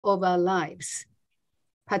of our lives,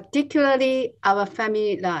 particularly our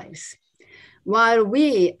family lives. While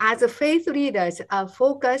we as faith leaders are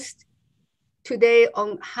focused today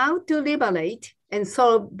on how to liberate and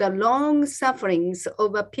solve the long sufferings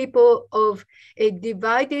of a people of a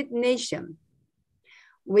divided nation,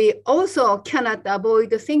 we also cannot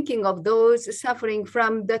avoid thinking of those suffering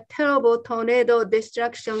from the terrible tornado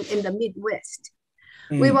destruction in the Midwest.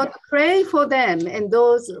 We want to pray for them and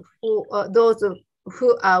those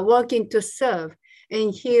who are working to serve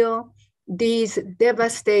and heal these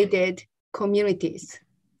devastated communities.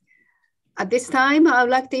 At this time, I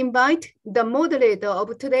would like to invite the moderator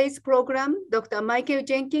of today's program, Dr. Michael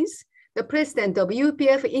Jenkins, the president of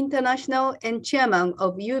UPF International and chairman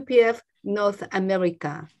of UPF North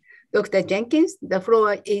America. Dr. Jenkins, the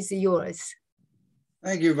floor is yours.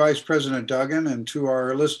 Thank you, Vice President Duggan, and to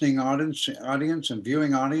our listening audience and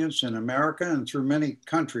viewing audience in America and through many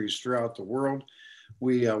countries throughout the world.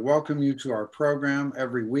 We welcome you to our program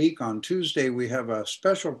every week. On Tuesday, we have a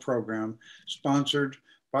special program sponsored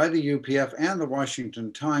by the UPF and the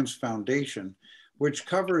Washington Times Foundation, which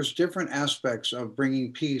covers different aspects of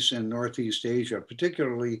bringing peace in Northeast Asia,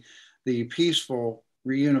 particularly the peaceful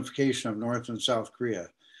reunification of North and South Korea.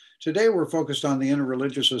 Today, we're focused on the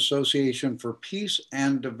Interreligious Association for Peace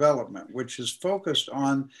and Development, which is focused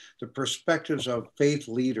on the perspectives of faith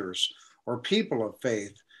leaders or people of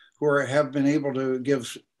faith who have been able to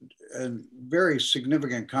give very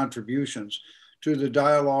significant contributions to the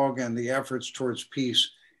dialogue and the efforts towards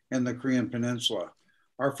peace in the Korean Peninsula.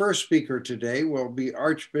 Our first speaker today will be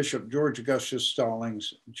Archbishop George Augustus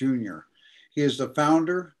Stallings, Jr. He is the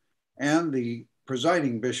founder and the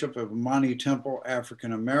presiding bishop of Imani Temple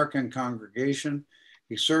African American Congregation.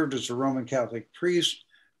 He served as a Roman Catholic priest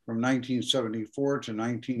from 1974 to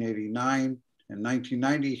 1989. In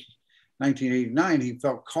 1989, he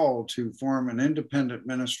felt called to form an independent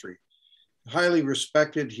ministry. Highly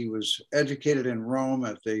respected, he was educated in Rome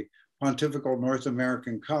at the Pontifical North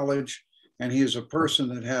American College, and he is a person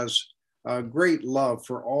that has a great love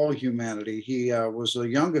for all humanity. He was the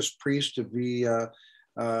youngest priest to be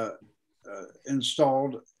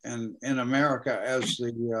installed in America as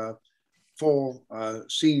the full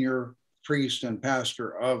senior priest and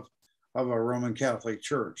pastor of a Roman Catholic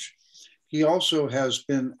Church. He also has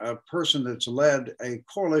been a person that's led a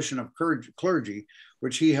coalition of clergy,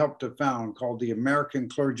 which he helped to found, called the American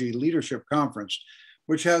Clergy Leadership Conference,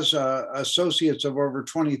 which has associates of over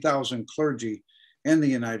 20,000 clergy in the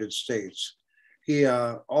United States. He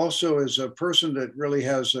also is a person that really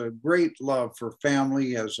has a great love for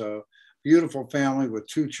family, has a beautiful family with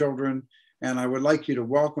 2 children. And I would like you to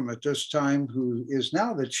welcome at this time, who is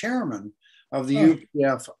now the chairman of the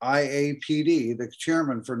UPF IAPD, the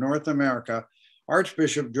chairman for North America,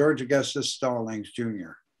 Archbishop George Augustus Stallings,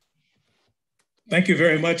 Jr. Thank you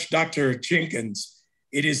very much, Dr. Jenkins.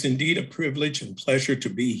 It is indeed a privilege and pleasure to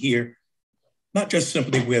be here, not just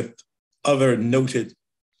simply with other noted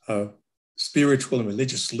spiritual and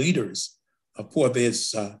religious leaders for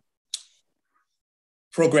this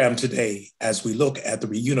program today, as we look at the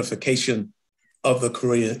reunification of the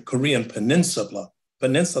Korean Peninsula,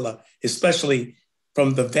 especially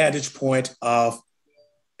from the vantage point of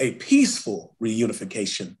a peaceful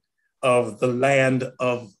reunification of the land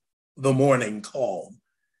of the morning calm,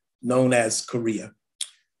 known as Korea.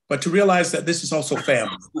 But to realize that this is also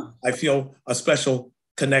family, I feel a special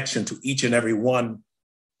connection to each and every one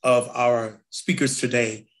of our speakers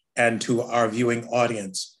today and to our viewing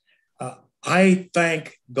audience. I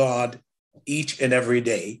thank God each and every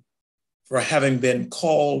day for having been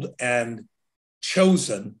called and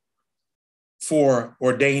chosen for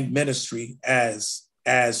ordained ministry as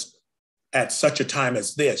at such a time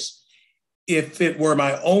as this. If it were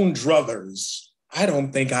my own druthers, I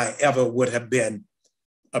don't think I ever would have been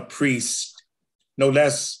a priest, no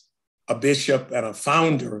less a bishop and a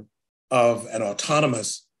founder of an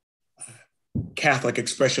autonomous Catholic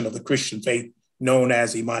expression of the Christian faith known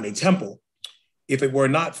as Imani Temple, if it were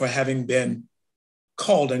not for having been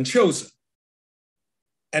called and chosen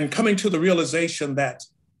and coming to the realization that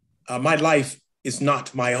my life is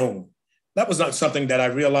not my own. That was not something that I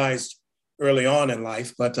realized early on in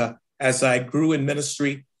life, but as I grew in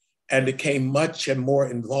ministry and became much and more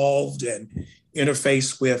involved and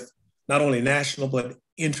interfaced with not only national, but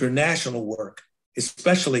international work,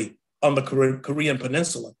 especially on the Korean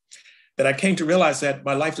Peninsula, that I came to realize that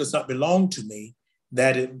my life does not belong to me,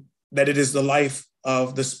 that it is the life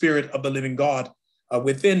of the Spirit of the living God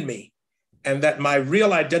within me, and that my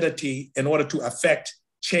real identity, in order to affect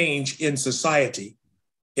change in society,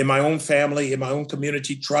 in my own family, in my own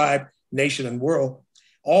community, tribe, nation, and world,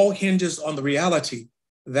 all hinges on the reality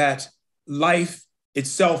that life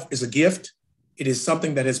itself is a gift. It is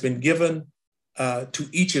something that has been given to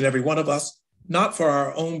each and every one of us, not for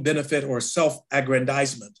our own benefit or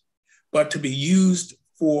self-aggrandizement, but to be used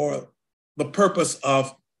for the purpose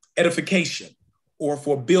of edification or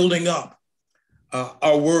for building up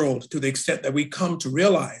our world, to the extent that we come to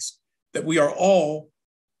realize that we are all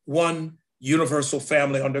one universal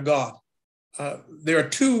family under God. There are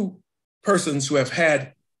two persons who have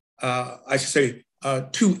had,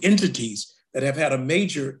 two entities that have had a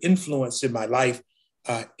major influence in my life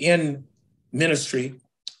in ministry.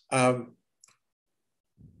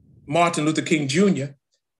 Martin Luther King Jr.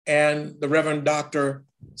 and the Reverend Dr.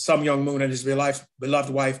 Sum Young Moon and his beloved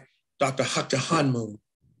wife, Dr. Hak Ja Han Moon,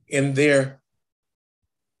 in their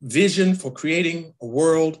vision for creating a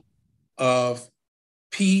world of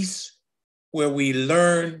peace where we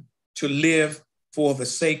learn to live for the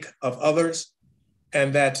sake of others.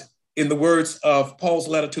 And that, in the words of Paul's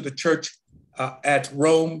letter to the church at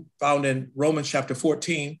Rome, found in Romans chapter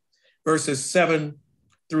 14, verses 7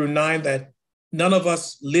 through 9, that none of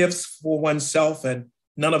us lives for oneself and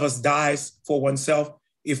none of us dies for oneself.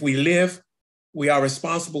 If we live, we are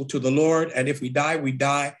responsible to the Lord. And if we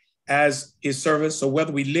die as his servants. So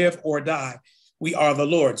whether we live or die, we are the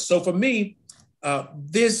Lord. So for me,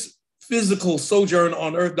 this physical sojourn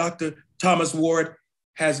on earth, Dr. Thomas Ward,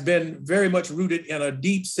 has been very much rooted in a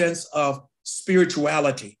deep sense of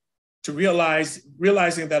spirituality, to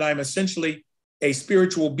realizing that I'm essentially a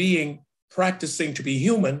spiritual being practicing to be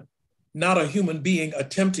human, not a human being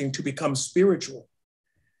attempting to become spiritual.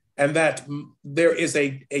 And that there is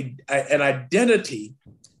an identity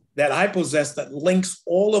that I possess that links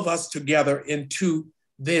all of us together into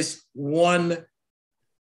this one,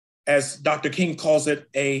 as Dr. King calls it,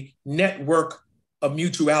 a network of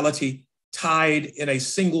mutuality tied in a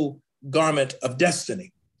single garment of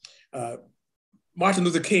destiny. Martin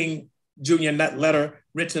Luther King Jr., in that letter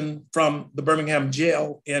written from the Birmingham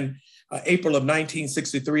jail in April of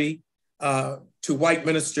 1963 to white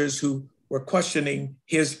ministers who were questioning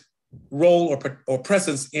his role or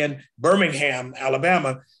presence in Birmingham,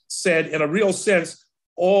 Alabama, said, in a real sense,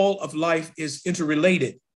 all of life is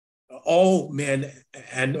interrelated. All men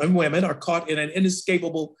and women are caught in an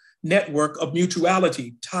inescapable network of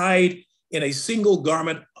mutuality, tied in a single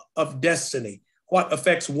garment of destiny. What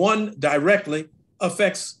affects one directly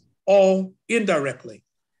affects all indirectly.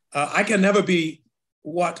 I can never be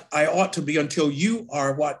what I ought to be until you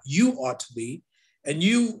are what you ought to be. And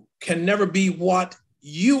you can never be what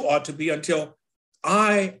you ought to be until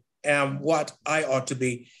I am what I ought to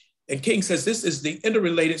be. And King says this is the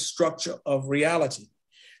interrelated structure of reality.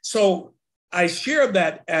 So I share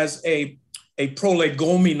that as a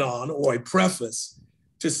prolegomenon, or a preface,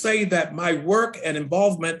 to say that my work and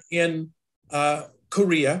involvement in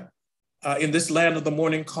Korea, in this land of the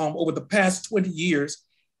morning calm, over the past 20 years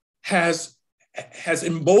has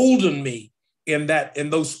emboldened me in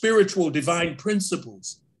those spiritual divine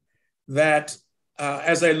principles that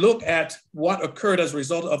as I look at what occurred as a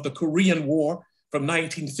result of the Korean War from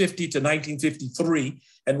 1950 to 1953,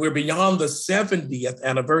 and we're beyond the 70th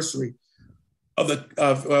anniversary of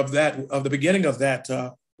the beginning of that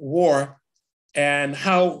war, and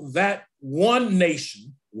how that one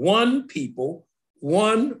nation, one people,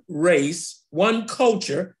 one race, one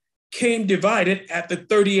culture came divided at the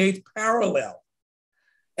 38th parallel.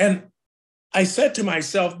 And I said to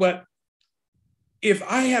myself, but if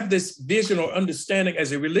I have this vision or understanding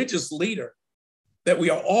as a religious leader that we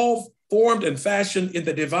are all formed and fashioned in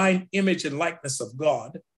the divine image and likeness of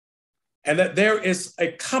God, and that there is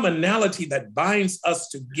a commonality that binds us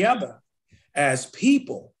together as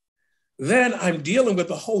people, then I'm dealing with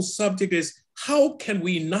the whole subject is, how can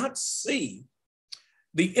we not see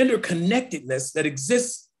the interconnectedness that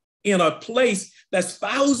exists in a place that's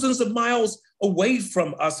thousands of miles away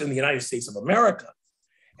from us in the United States of America,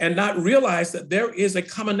 and not realize that there is a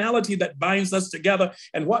commonality that binds us together,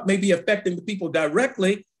 and what may be affecting the people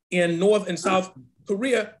directly in North and South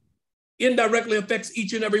Korea indirectly affects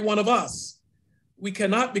each and every one of us. We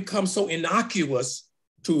cannot become so innocuous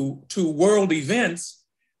to world events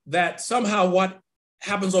that somehow what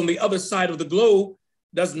happens on the other side of the globe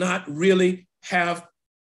does not really have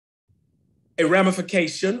a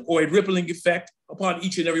ramification or a rippling effect upon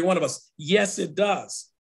each and every one of us. Yes, it does.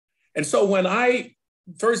 And so when I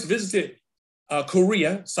first visited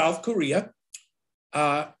Korea, South Korea,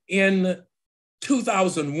 in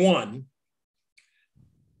 2001,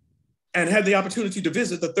 and had the opportunity to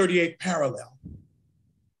visit the 38th parallel,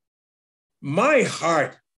 my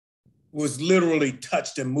heart was literally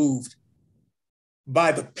touched and moved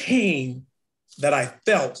by the pain that I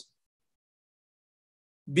felt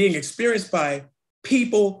being experienced by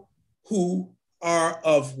people who are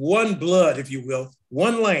of one blood, if you will,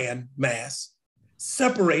 one land mass,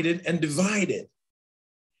 separated and divided.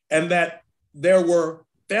 And that there were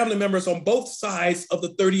family members on both sides of the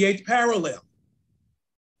 38th parallel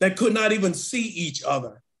that could not even see each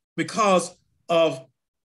other because of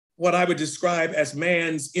what I would describe as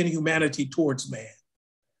man's inhumanity towards man.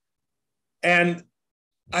 And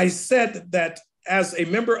I said that as a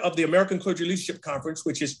member of the American Clergy Leadership Conference,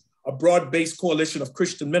 which is a broad-based coalition of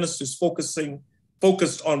Christian ministers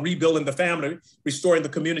focused on rebuilding the family, restoring the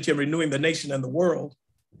community, and renewing the nation and the world,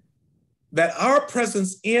 that our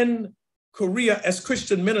presence in Korea as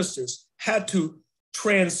Christian ministers had to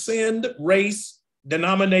transcend race,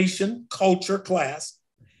 denomination, culture, class,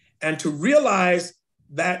 and to realize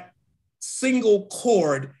that single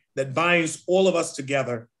cord that binds all of us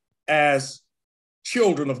together as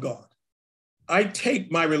children of God. I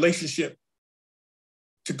take my relationship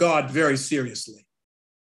to God very seriously.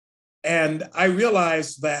 And I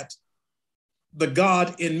realize that the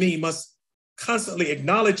God in me must constantly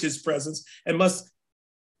acknowledge his presence and must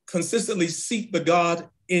consistently seek the God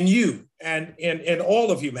in you and in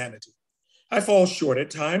all of humanity. I fall short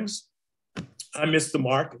at times. I miss the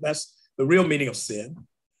mark. That's the real meaning of sin.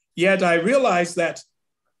 Yet I realize that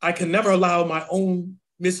I can never allow my own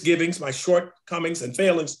misgivings, my shortcomings and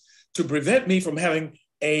failings to prevent me from having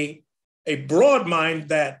a broad mind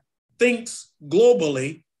that thinks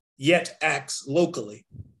globally, yet acts locally.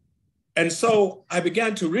 And so I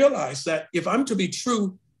began to realize that if I'm to be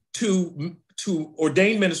true to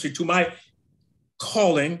ordained ministry, to my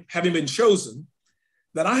calling, having been chosen,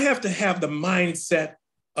 that I have to have the mindset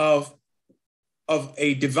of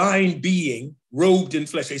a divine being robed in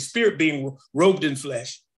flesh, a spirit being robed in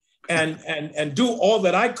flesh, and do all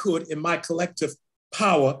that I could in my collective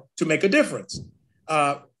power to make a difference.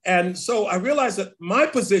 And so I realized that my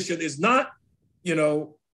position is not,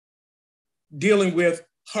 dealing with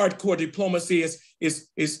hardcore diplomacy,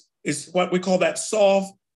 is what we call that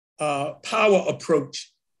soft power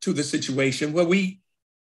approach to the situation, where we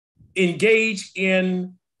engage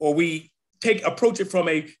in, or we approach it from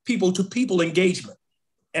a people-to-people engagement.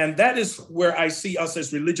 And that is where I see us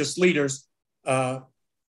as religious leaders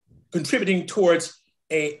contributing towards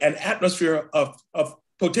an atmosphere of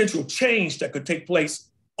potential change that could take place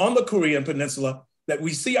on the Korean Peninsula, that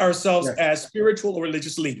we see ourselves as spiritual or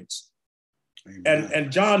religious leaders.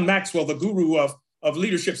 And John Maxwell, the guru of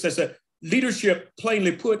leadership, says that leadership,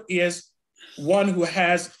 plainly put, is one who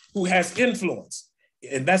has influence.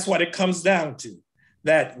 And that's what it comes down to,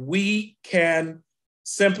 that we have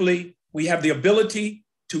the ability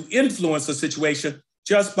to influence a situation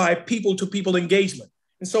just by people-to-people engagement.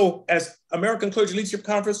 And so as American Clergy Leadership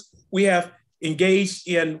Conference, we have engaged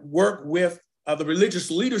in work with the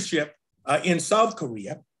religious leadership in South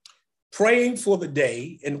Korea, praying for the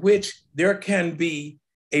day in which there can be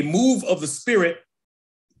a move of the Spirit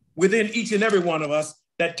within each and every one of us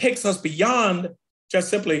that takes us beyond just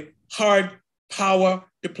simply hard power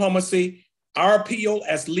diplomacy. Our appeal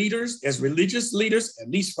as leaders, as religious leaders, at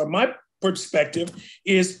least from my perspective,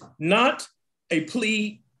 is not a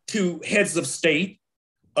plea to heads of state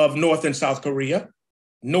of North and South Korea,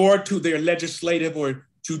 nor to their legislative or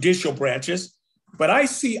judicial branches, but I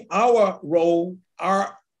see our role,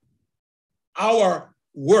 our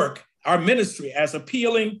work, our ministry as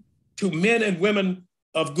appealing to men and women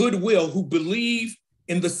of goodwill who believe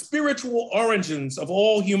in the spiritual origins of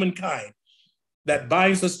all humankind that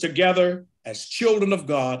binds us together as children of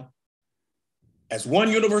God, as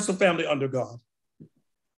one universal family under God,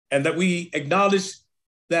 and that we acknowledge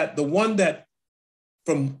that the one that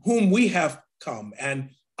from whom we have come and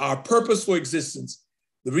our purpose for existence,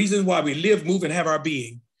 the reason why we live, move, and have our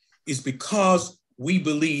being is because we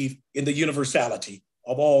believe in the universality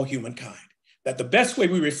of all humankind. That the best way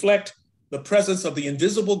we reflect the presence of the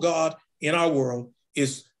invisible God in our world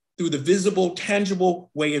is through the visible,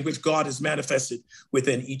 tangible way in which God is manifested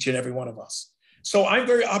within each and every one of us. So I'm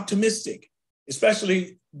very optimistic,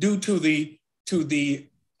 especially due to the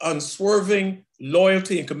unswerving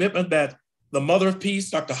loyalty and commitment that the Mother of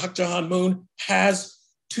Peace, Dr. Hak Ja-han Moon, has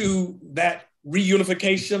to that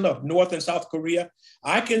reunification of North and South Korea.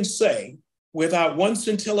 I can say without one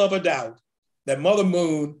scintilla of a doubt that Mother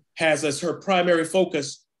Moon has as her primary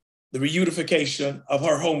focus the reunification of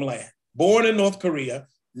her homeland. Born in North Korea,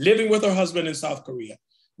 living with her husband in South Korea,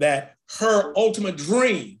 that her ultimate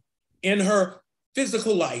dream in her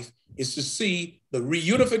physical life is to see the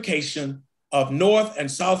reunification of North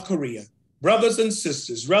and South Korea, brothers and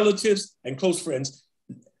sisters, relatives and close friends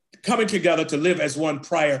coming together to live as one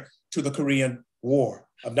prior to the Korean War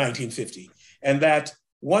of 1950. And that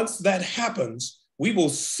once that happens, we will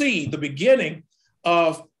see the beginning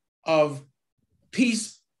of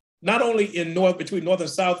peace, not only between North and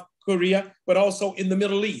South Korea, but also in the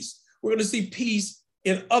Middle East. We're going to see peace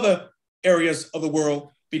in other areas of the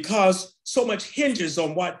world because so much hinges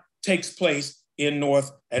on what takes place in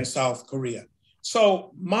North and South Korea.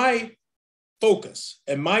 So my focus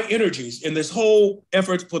and my energies in this whole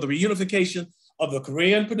effort for the reunification of the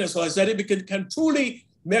Korean Peninsula is that it can truly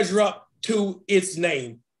measure up to its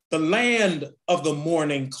name, the land of the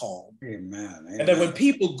morning calm. Amen. And that when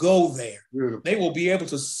people go there, Beautiful. They will be able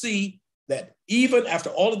to see that even after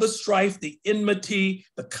all of the strife, the enmity,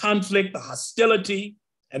 the conflict, the hostility,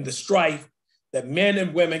 and the strife, that men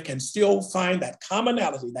and women can still find that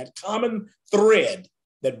commonality, that common thread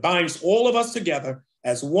that binds all of us together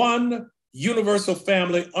as one universal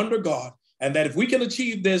family under God. And that if we can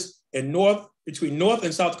achieve this between North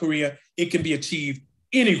and South Korea, it can be achieved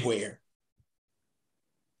anywhere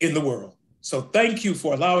in the world. So thank you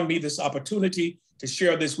for allowing me this opportunity to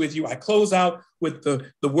share this with you. I close out with the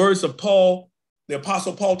words of Paul, the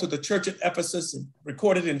Apostle Paul to the church at Ephesus,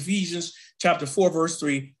 recorded in Ephesians chapter 4, verse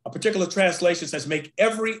 3. A particular translation says, make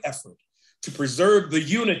every effort to preserve the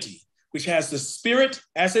unity which has the Spirit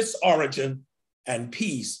as its origin and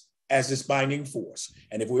peace as its binding force.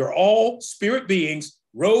 And if we are all spirit beings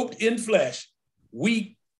robed in flesh,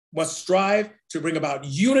 we must strive to bring about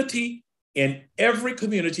unity in every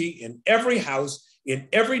community, in every house, in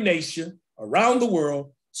every nation around the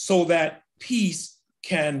world, so that peace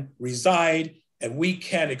can reside and we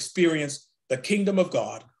can experience the kingdom of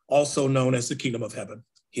God, also known as the kingdom of heaven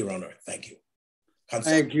here on earth. Thank you.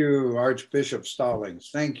 Thank you, Archbishop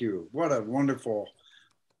Stallings. Thank you. What a wonderful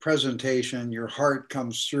presentation. Your heart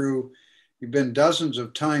comes through. You've been dozens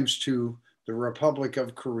of times to the Republic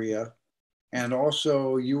of Korea. And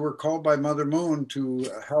also you were called by Mother Moon to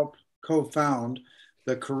help co-found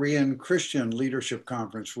the Korean Christian Leadership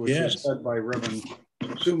Conference, which is led by Reverend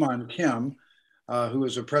Suman Kim, who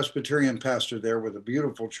is a Presbyterian pastor there with a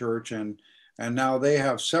beautiful church. And now they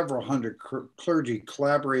have several hundred clergy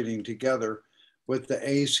collaborating together with the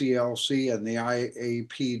ACLC and the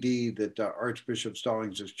IAPD that Archbishop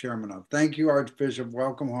Stallings is chairman of. Thank you, Archbishop.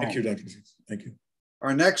 Welcome home. Thank you, Dr. Thank you.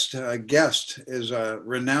 Our next guest is a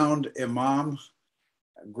renowned imam,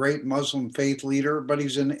 a great Muslim faith leader, but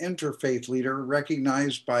he's an interfaith leader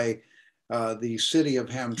recognized by the city of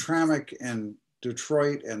Hamtramck and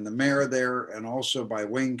Detroit and the mayor there, and also by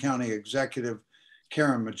Wayne County Executive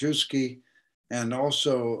Karen Majewski, and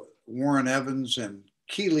also Warren Evans, and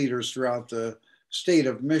key leaders throughout the state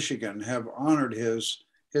of Michigan have honored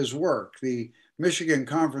his work. The Michigan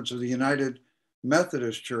Conference of the United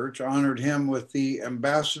Methodist Church honored him with the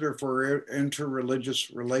Ambassador for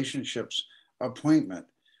Interreligious Relationships appointment.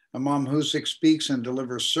 Imam Husik speaks and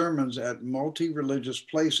delivers sermons at multi-religious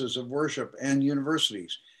places of worship and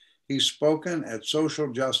universities. He's spoken at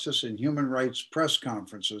social justice and human rights press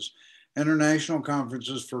conferences, international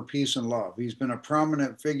conferences for peace and love. He's been a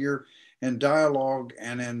prominent figure in dialogue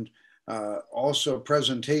and in also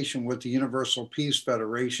presentation with the Universal Peace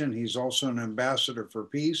Federation. He's also an ambassador for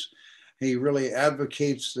peace. He really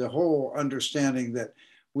advocates the whole understanding that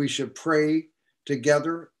we should pray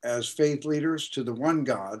together as faith leaders to the one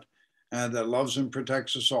God that loves and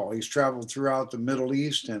protects us all. He's traveled throughout the Middle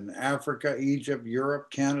East and Africa, Egypt,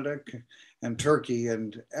 Europe, Canada, and Turkey,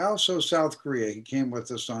 and also South Korea. He came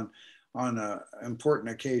with us on important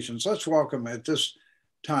occasions. Let's welcome at this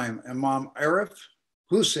time Imam Arif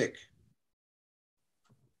Husik.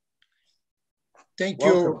 Thank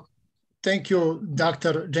you. Thank you,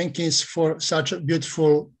 Dr. Jenkins, for such a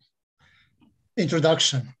beautiful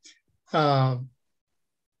introduction.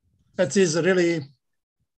 It is really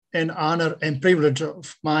an honor and privilege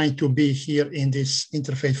of mine to be here in this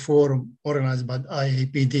interfaith forum organized by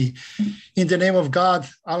IAPD. In the name of God,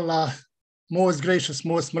 Allah, most gracious,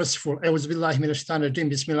 most merciful, Auzubillahi minash shaitanir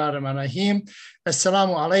rajim, Bismillahir Rahmanir Rahim.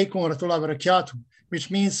 Assalamu alaikum wa rahmatullahi wa barakatuh,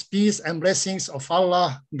 which means peace and blessings of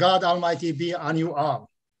Allah, God Almighty, be on you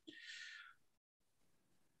all.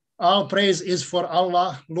 All praise is for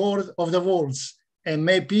Allah, Lord of the worlds, and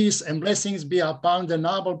may peace and blessings be upon the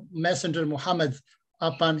noble messenger Muhammad,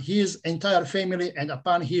 upon his entire family, and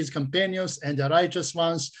upon his companions and the righteous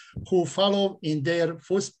ones who follow in their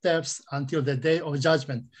footsteps until the day of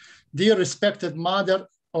judgment. Dear respected Mother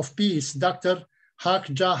of Peace, Dr.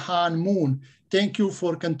 Haq Jahan Moon, thank you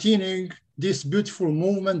for continuing this beautiful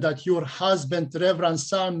movement that your husband, Reverend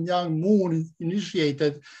Sam Young Moon,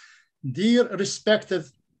 initiated. Dear respected,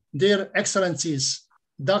 dear excellencies,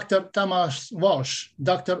 Dr. Thomas Walsh,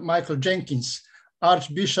 Dr. Michael Jenkins,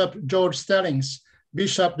 Archbishop George Stallings,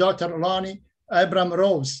 Bishop Dr. Lonnie Abram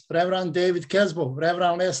Rose, Reverend David Kesbo,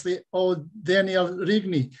 Reverend Leslie O. Daniel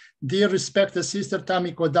Rigney, dear respected Sister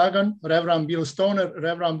Tammy Kodagan, Reverend Bill Stoner,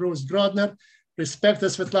 Reverend Bruce Grodner, respected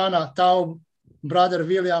Svetlana Taub, Brother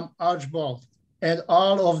William Archibald, and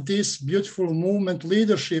all of this beautiful movement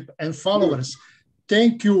leadership and followers.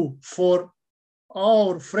 Thank you for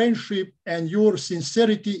our friendship and your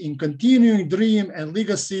sincerity in continuing dream and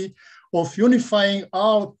legacy of unifying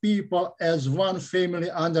all people as one family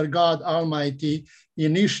under God Almighty,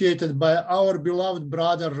 initiated by our beloved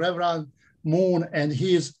brother, Reverend Moon, and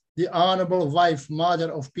the honorable wife,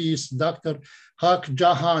 Mother of Peace, Dr. Haq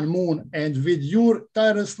Jahan Moon. And with your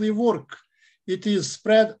tirelessly work, it is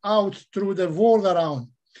spread out through the world around.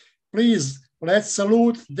 Please, let's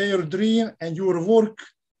salute their dream and your work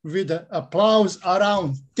with the applause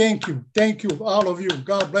around. Thank you, all of you.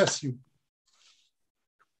 God bless you.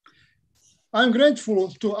 I'm grateful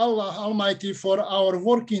to Allah Almighty for our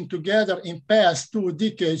working together in past 2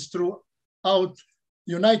 decades throughout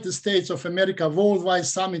United States of America Worldwide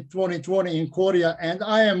Summit 2020 in Korea, and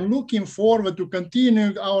I am looking forward to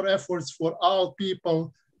continuing our efforts for all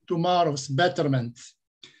people tomorrow's betterment.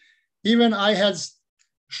 Even I had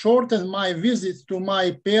shortened my visit to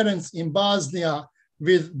my parents in Bosnia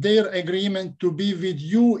with their agreement to be with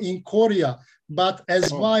you in Korea, but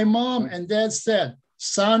as my mom and dad said,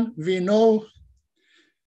 son, we know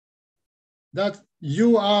that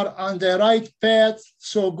you are on the right path,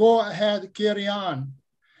 so go ahead, carry on.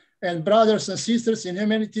 And brothers and sisters in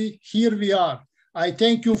humanity, here we are. I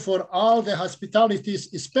thank you for all the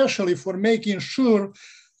hospitalities, especially for making sure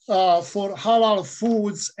for halal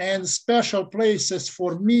foods and special places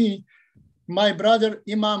for me, my brother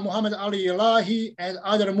Imam Muhammad Ali Ilahi, and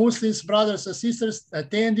other Muslims, brothers and sisters,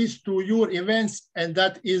 attendees to your events, and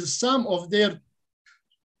that is some of their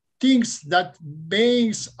things that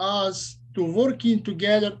brings us to working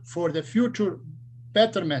together for the future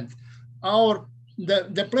betterment.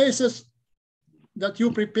 The places that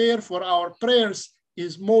you prepare for our prayers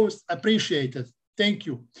is most appreciated. Thank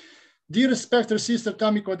you. Dear respected Sister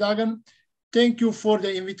Tammy Kodagan, thank you for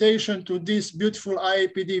the invitation to this beautiful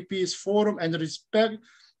IAPD Peace Forum and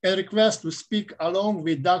request to speak along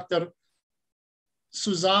with Dr.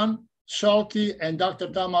 Suzanne Schulte and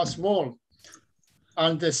Dr. Thomas Wall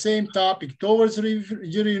on the same topic, towards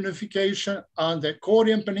reunification on the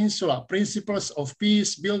Korean Peninsula, principles of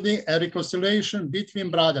peace building and reconciliation between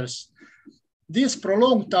brothers. This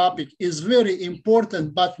prolonged topic is very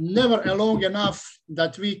important, but never long enough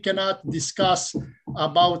that we cannot discuss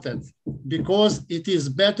about it, because it is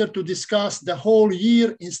better to discuss the whole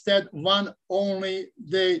year instead one only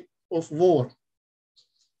day of war.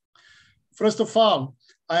 First of all,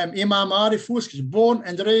 I am Imam Arif Uskic, born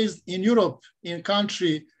and raised in Europe, in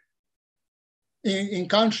country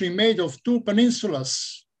made of 2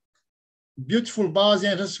 peninsulas, beautiful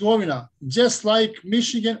Bosnia and Herzegovina, just like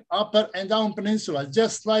Michigan, Upper and Down Peninsula,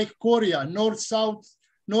 just like Korea, North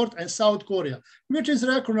and South Korea, which is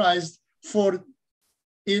recognized for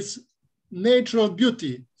its natural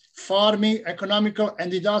beauty, farming, economical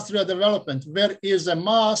and industrial development, where is a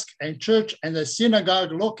mosque and church and a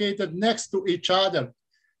synagogue located next to each other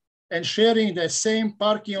and sharing the same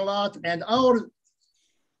parking lot, and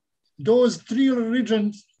those 3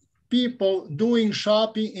 religions people doing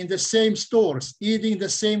shopping in the same stores, eating the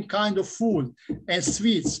same kind of food and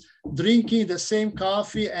sweets, drinking the same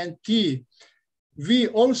coffee and tea. We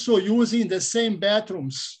also using the same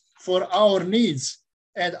bathrooms for our needs,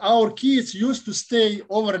 and our kids used to stay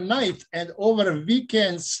overnight and over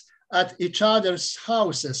weekends at each other's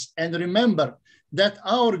houses. And remember that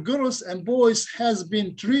our girls and boys has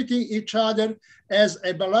been treating each other as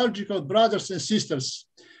a biological brothers and sisters.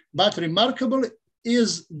 But remarkable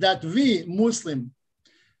is that we Muslims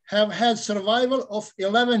have had survival of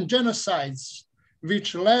 11 genocides,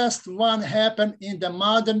 which last one happened in the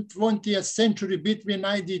modern 20th century between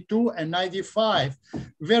 92 and 95,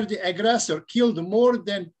 where the aggressor killed more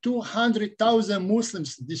than 200,000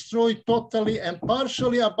 Muslims, destroyed totally and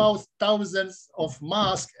partially about thousands of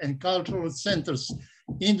mosques and cultural centers,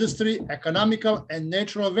 industry, economical and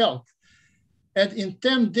natural wealth. And in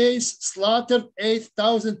 10 days slaughtered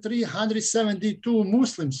 8,372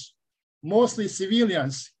 Muslims, mostly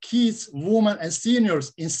civilians, kids, women, and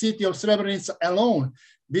seniors in city of Srebrenica alone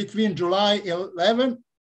between July 11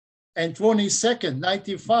 and 22nd,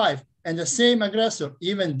 95, and the same aggressor,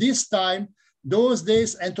 even this time, those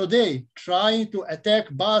days and today, trying to attack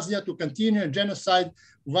Bosnia to continue genocide,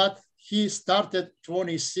 what he started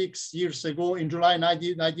 26 years ago in July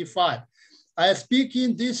 1995. I am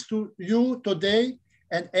speaking this to you today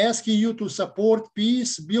and asking you to support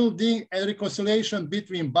peace building and reconciliation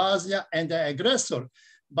between Bosnia and the aggressor,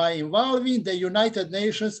 by involving the United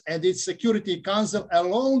Nations and its Security Council,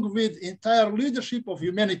 along with entire leadership of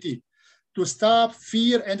humanity, to stop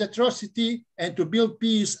fear and atrocity and to build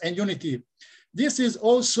peace and unity. This is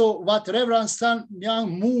also what Reverend Sun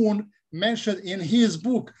Myung Moon mentioned in his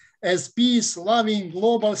book as Peace-Loving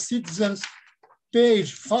Global Citizens,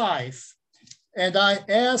 page 5. And I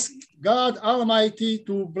ask God Almighty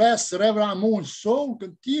to bless Reverend Moon's soul,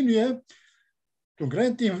 continue to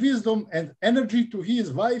grant him wisdom and energy, to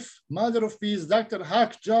his wife, Mother of Peace, Dr.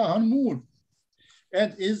 Hak Ja-han Moon,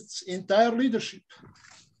 and its entire leadership,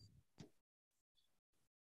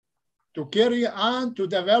 to carry on, to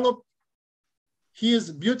develop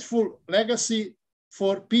his beautiful legacy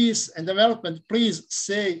for peace and development. Please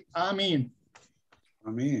say Amen.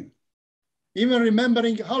 Amen. Even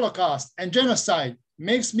remembering Holocaust and genocide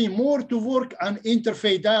makes me more to work on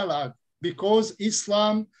interfaith dialogue, because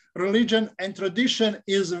Islam, religion, and tradition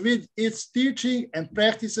is with its teaching and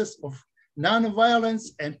practices of nonviolence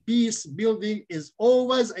and peace building is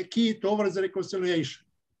always a key towards reconciliation.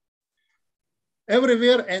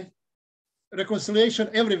 Everywhere and reconciliation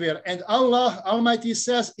everywhere. And Allah Almighty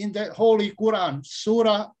says in the Holy Quran,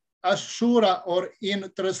 Surah Ash-Shura, or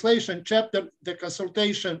in translation, chapter, the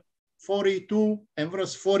consultation 42 and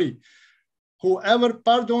verse 40, whoever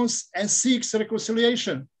pardons and seeks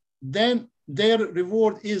reconciliation, then their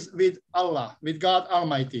reward is with Allah, with God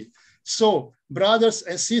Almighty. So, brothers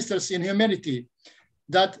and sisters in humanity,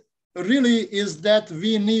 that really is that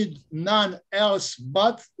we need none else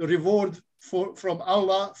but reward from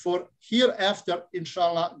Allah for hereafter,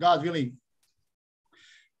 inshallah, God willing.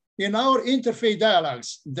 In our interfaith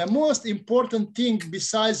dialogues, the most important thing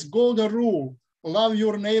besides golden rule, love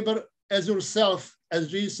your neighbor as yourself, as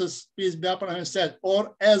Jesus, peace be upon him, said,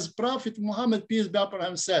 or as Prophet Muhammad, peace be upon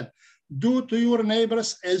him, said, do to your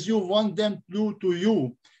neighbors as you want them to do to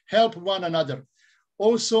you. Help one another.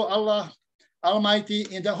 Also, Allah Almighty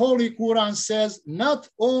in the Holy Quran says, not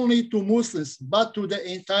only to Muslims, but to the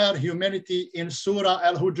entire humanity in Surah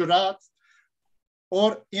Al-Hujurat,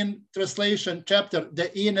 or in translation chapter,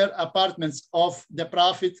 the inner apartments of the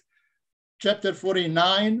Prophet, chapter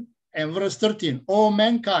 49 and verse 13. O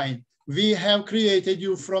mankind, we have created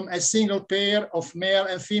you from a single pair of male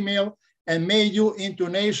and female and made you into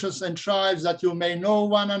nations and tribes that you may know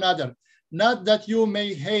one another, not that you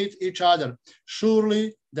may hate each other.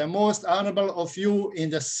 Surely the most honorable of you in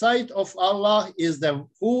the sight of Allah is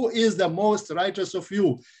who is the most righteous of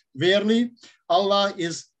you. Verily, Allah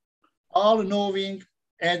is all-knowing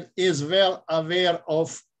and is well aware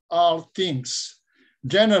of all things.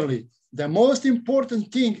 Generally, the most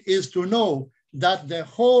important thing is to know that the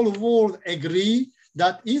whole world agree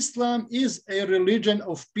that Islam is a religion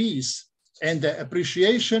of peace, and the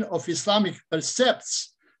appreciation of Islamic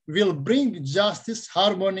precepts will bring justice,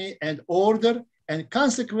 harmony, and order, and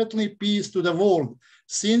consequently peace to the world.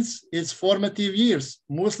 Since its formative years,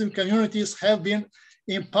 Muslim communities have been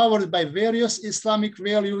empowered by various Islamic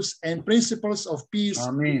values and principles of peace,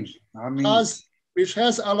 Amen. Amen. which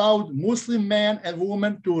has allowed Muslim men and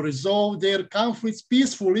women to resolve their conflicts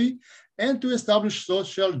peacefully and to establish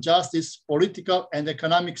social justice, political and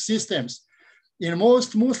economic systems. In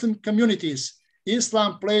most Muslim communities,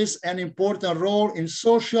 Islam plays an important role in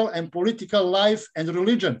social and political life, and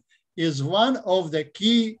religion is one of the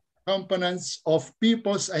key components of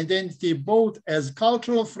people's identity, both as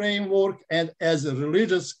cultural framework and as a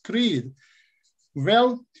religious creed.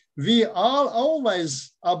 Well, we are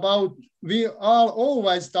always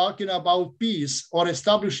talking about peace or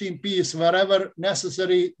establishing peace wherever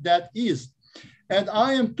necessary that is. And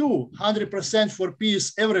I am too 100% for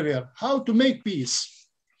peace everywhere. How to make peace?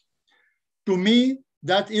 To me,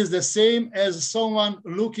 that is the same as someone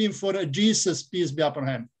looking for a Jesus, peace be upon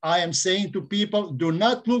him. I am saying to people, do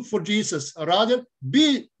not look for Jesus, rather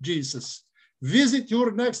be Jesus. Visit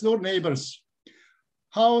your next door neighbors.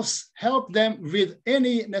 Help them with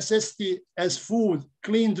any necessity as food,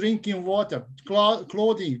 clean drinking water,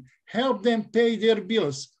 clothing. Help them pay their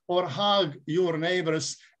bills, or hug your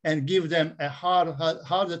neighbors and give them a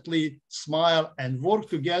heartedly smile, and work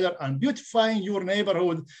together on beautifying your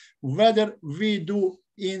neighborhood, whether we do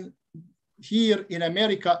here in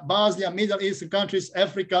America, Bosnia, Middle Eastern countries,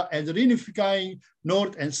 Africa, and reunifying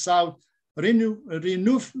North and South,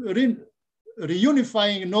 reunifying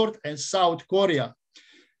North and South Korea.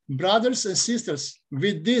 Brothers and sisters,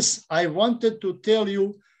 with this, I wanted to tell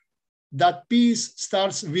you that peace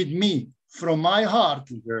starts with me. From my heart,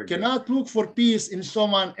 cannot look for peace in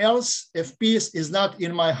someone else if peace is not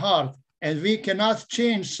in my heart. And we cannot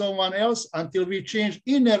change someone else until we change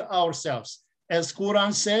inner ourselves. As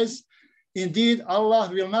Quran says, Indeed, Allah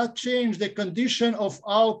will not change the condition of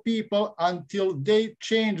all people until they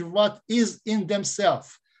change what is in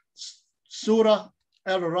themselves. Surah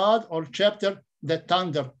Al-Ra'd, or chapter The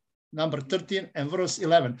Thunder, number 13 and verse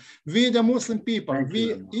 11. We, the Muslim people,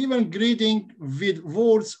 we even greeting with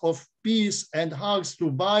words of peace and hugs to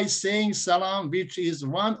by saying salam, which is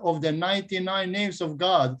one of the 99 names of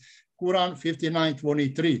God, Quran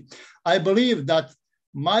 59:23. I believe that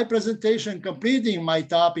my presentation completing my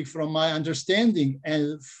topic from my understanding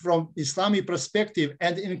and from Islamic perspective.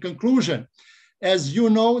 And in conclusion, as you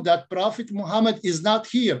know that Prophet Muhammad is not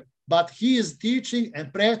here, but his teaching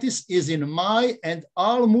and practice is in my and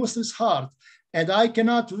all Muslims' heart. And I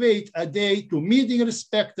cannot wait a day to meeting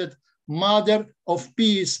respected Mother of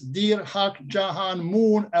Peace, dear Haq Jahan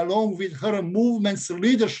Moon, along with her movement's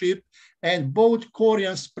leadership, and both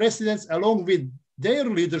Koreans presidents along with their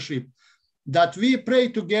leadership, that we pray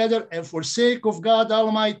together and for sake of God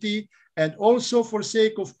Almighty, and also for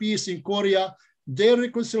sake of peace in Korea, their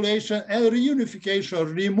reconciliation and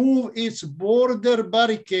reunification, remove its border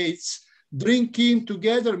barricades, drinking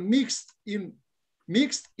together mixed in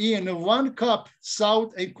one cup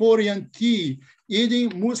South and Korean tea,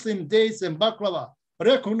 eating Muslim dates and baklava,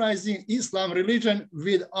 recognizing Islam religion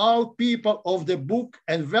with all people of the book,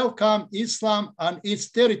 and welcome Islam on its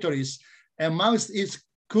territories amongst its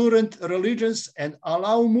current religions, and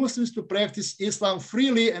allow Muslims to practice Islam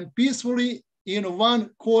freely and peacefully in one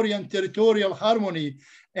Korean territorial harmony.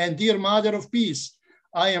 And dear Mother of Peace,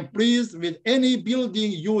 I am pleased with any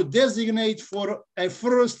building you designate for a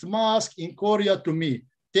first mosque in Korea to me.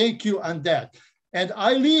 Thank you on that. And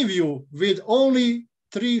I leave you with only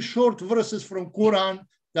 3 short verses from Quran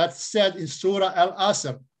that said in Surah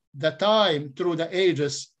Al-Asr, the time through the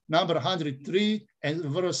ages, number 103 and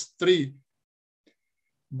verse 3.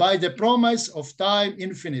 By the promise of time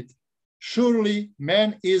infinite, surely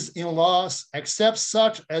man is in loss except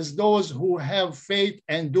such as those who have faith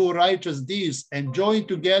and do righteous deeds and join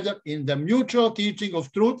together in the mutual teaching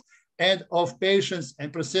of truth and of patience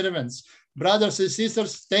and perseverance. Brothers and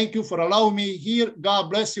sisters, thank you for allowing me here. God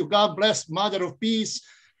bless you. God bless Mother of Peace,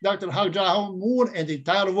 Dr. Haq Jahan Moon, and the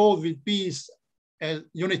entire world with peace and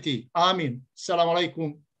unity. Amin. Assalamu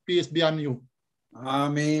alaikum. Peace be on you.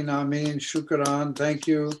 Ameen, Ameen, Shukran. Thank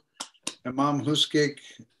you, Imam Huskik.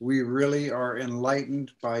 We really are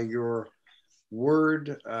enlightened by your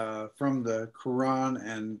word from the Quran,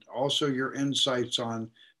 and also your insights on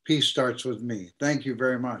Peace Starts With Me. Thank you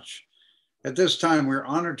very much. At this time, we're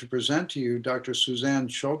honored to present to you Dr. Suzanne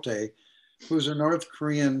Schulte, who's a North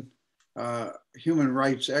Korean human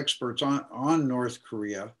rights expert on North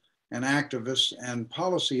Korea, an activist and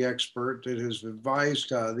policy expert that has advised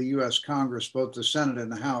the US Congress, both the Senate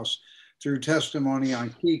and the House, through testimony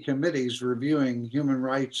on key committees reviewing human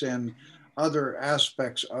rights and other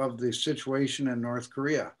aspects of the situation in North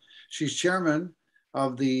Korea. She's chairman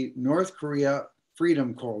of the North Korea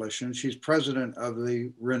Freedom Coalition. She's president of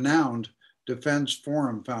the renowned Defense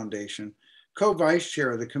Forum Foundation, co-vice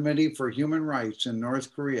chair of the Committee for Human Rights in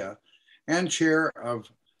North Korea, and chair of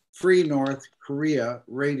Free North Korea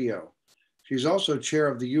Radio. She's also chair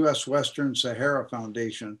of the US Western Sahara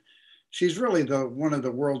Foundation. She's really one of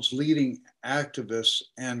the world's leading activists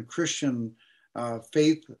and Christian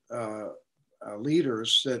faith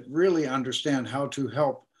leaders that really understand how to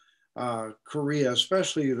help Korea,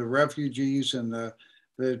 especially the refugees and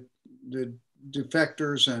the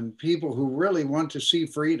defectors and people who really want to see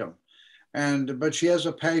freedom. But she has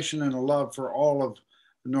a passion and a love for all of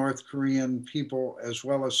North Korean people as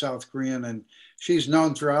well as South Korean, and she's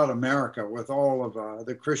known throughout America with all of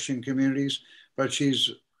the Christian communities, but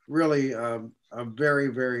she's really a very,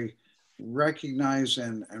 very recognized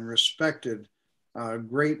and respected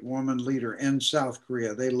great woman leader in South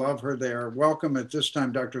Korea. They love her there. Welcome at this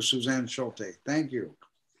time, Dr. Suzanne Schulte. Thank you.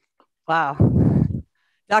 Wow.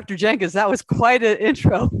 Dr. Jenkins, that was quite an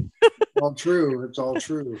intro. All true. It's all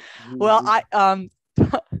true. Well,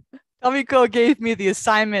 Tomiko gave me the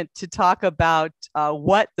assignment to talk about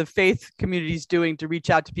what the faith community is doing to reach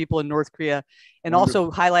out to people in North Korea, and also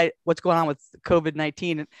highlight what's going on with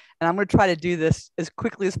COVID-19. And I'm going to try to do this as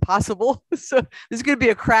quickly as possible. So this is going to be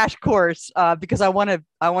a crash course because I want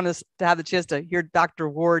us to have the chance to hear Dr.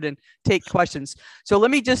 Ward and take questions. So let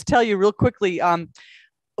me just tell you real quickly.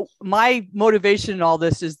 My motivation in all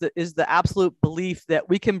this is the absolute belief that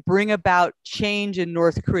we can bring about change in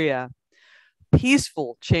North Korea,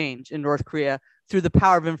 peaceful change in North Korea, through the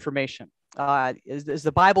power of information. As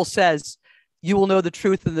the Bible says, you will know the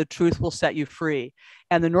truth and the truth will set you free.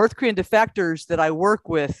 And the North Korean defectors that I work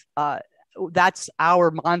with, that's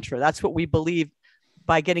our mantra. That's what we believe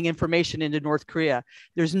by getting information into North Korea.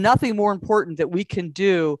 There's nothing more important that we can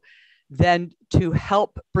do than to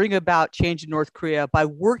help bring about change in North Korea by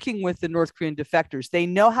working with the North Korean defectors. They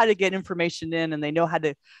know how to get information in, and they know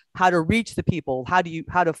how to reach the people, how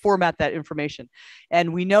to format that information.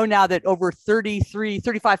 And we know now that over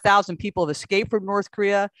 35,000 people have escaped from North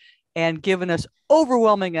Korea and given us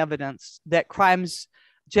overwhelming evidence that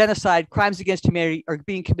genocide, crimes against humanity are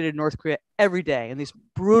being committed in North Korea every day in these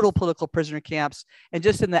brutal political prisoner camps, and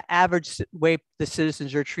just in the average way the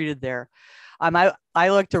citizens are treated there. I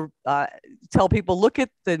like to tell people, look at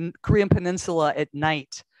the Korean Peninsula at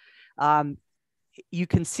night. You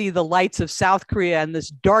can see the lights of South Korea and this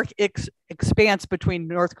dark expanse between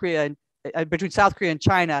North Korea and between South Korea and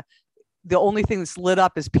China. The only thing that's lit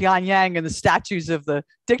up is Pyongyang and the statues of the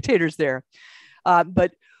dictators there.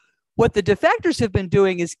 But what the defectors have been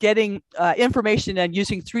doing is getting information and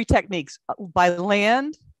using three techniques: by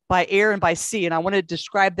land, by air, and by sea. And I want to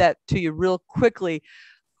describe that to you real quickly.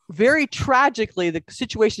 Very tragically, the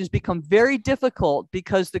situation has become very difficult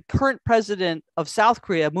because the current president of South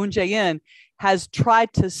Korea, Moon Jae-in, has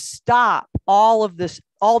tried to stop all this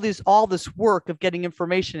work of getting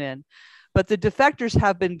information in. But the defectors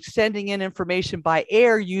have been sending in information by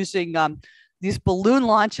air using these balloon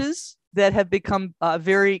launches that have become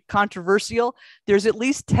very controversial. There's at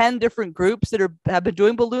least 10 different groups that have been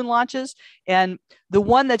doing balloon launches, and the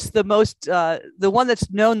one that's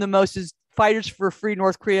known the most is Fighters for Free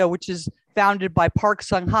North Korea, which is founded by Park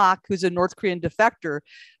Sung-hak, who's a North Korean defector.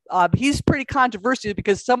 He's pretty controversial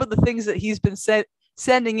because some of the things that he's been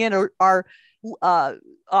sending in are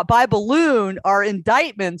by balloon are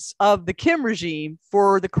indictments of the Kim regime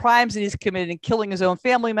for the crimes that he's committed in killing his own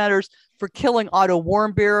family members, for killing Otto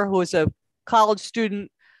Warmbier, who was a college student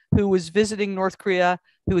who was visiting North Korea,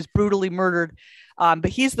 who was brutally murdered. But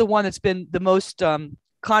he's the one that's been the most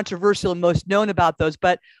controversial and most known about those.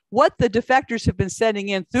 But what the defectors have been sending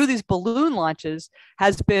in through these balloon launches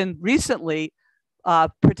has been recently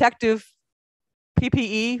protective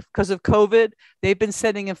PPE because of COVID. They've been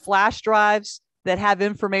sending in flash drives that have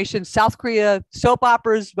information, South Korea soap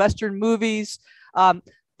operas, Western movies.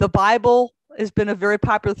 The Bible has been a very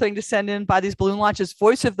popular thing to send in by these balloon launches.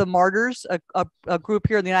 Voice of the Martyrs, a group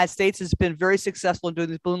here in the United States, has been very successful in doing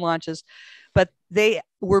these balloon launches. But they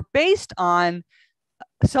were based on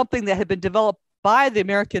something that had been developed by the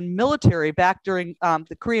American military back during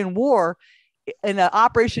the Korean War in an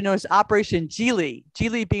operation known as Operation Jili,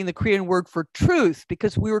 Jili being the Korean word for truth,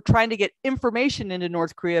 because we were trying to get information into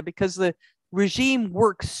North Korea because the regime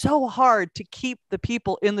works so hard to keep the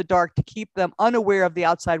people in the dark, to keep them unaware of the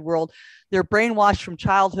outside world. They're brainwashed from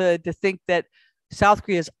childhood to think that South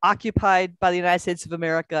Korea is occupied by the United States of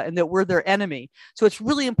America and that we're their enemy. So it's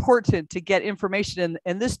really important to get information in.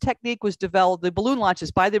 And this technique was developed, the balloon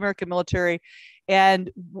launches, by the American military,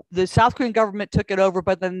 and the South Korean government took it over,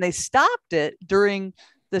 but then they stopped it during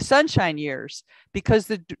the Sunshine Years because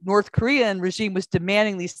the North Korean regime was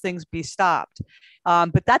demanding these things be stopped.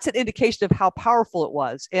 But that's an indication of how powerful it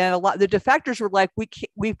was. And the defectors were like,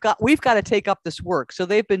 we've got to take up this work. So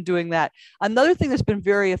they've been doing that. Another thing that's been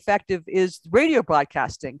very effective is radio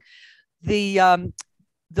broadcasting. The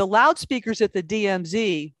loudspeakers at the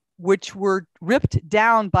DMZ, which were ripped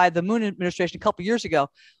down by the Moon administration a couple of years ago,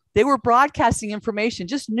 they were broadcasting information,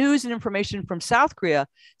 just news and information from South Korea.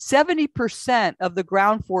 70% of the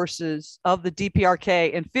ground forces of the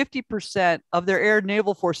DPRK and 50% of their air and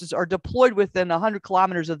naval forces are deployed within 100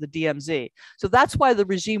 kilometers of the DMZ. So that's why the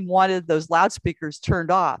regime wanted those loudspeakers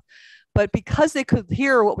turned off. But because they could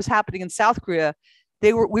hear what was happening in South Korea,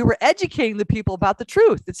 we were educating the people about the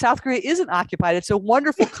truth, that South Korea isn't occupied. It's a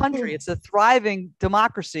wonderful country. It's a thriving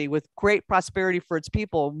democracy with great prosperity for its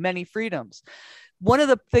people, many freedoms. One of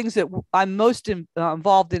the things that I'm most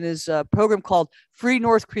involved in is a program called Free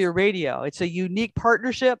North Korea Radio. It's a unique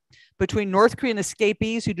partnership between North Korean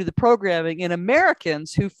escapees who do the programming and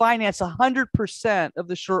Americans who finance 100% of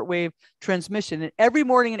the shortwave transmission. And every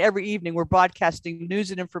morning and every evening, we're broadcasting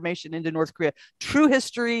news and information into North Korea. True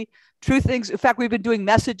history, true things. In fact, we've been doing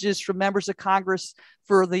messages from members of Congress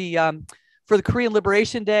for the Korean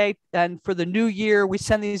Liberation Day and for the New Year. We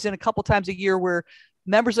send these in a couple times a year where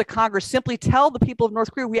members of Congress simply tell the people of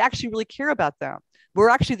North Korea, we actually really care about them. We're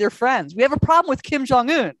actually their friends. We have a problem with Kim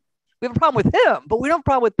Jong-un. We have a problem with him, but we don't have a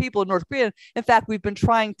problem with people in North Korea. In fact, we've been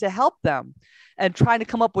trying to help them and trying to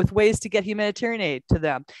come up with ways to get humanitarian aid to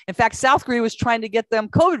them. In fact, South Korea was trying to get them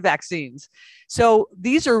COVID vaccines. So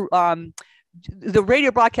these are the radio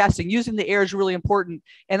broadcasting, using the air is really important.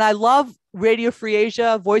 And I love Radio Free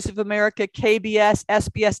Asia, Voice of America, KBS,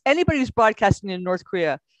 SBS, anybody who's broadcasting in North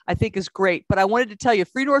Korea, I think is great. But I wanted to tell you,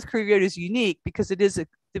 Free North Korea Radio is unique because it is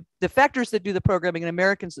the defectors that do the programming and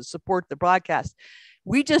Americans that support the broadcast.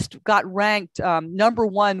 we just got ranked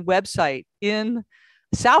 #1 website in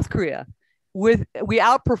South Korea. We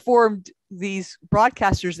outperformed these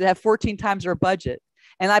broadcasters that have 14 times our budget.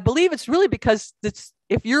 And I believe it's really because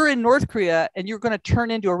if you're in North Korea and you're going to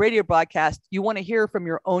turn into a radio broadcast, you want to hear from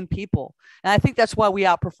your own people. And I think that's why we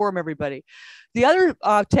outperform everybody. The other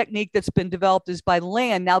technique that's been developed is by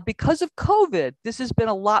land. Now, because of COVID, this has been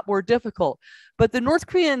a lot more difficult. But the North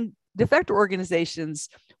Korean defector organizations,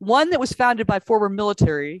 one that was founded by former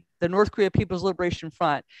military, the North Korea People's Liberation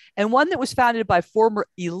Front, and one that was founded by former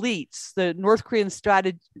elites, the North Korean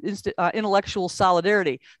Intellectual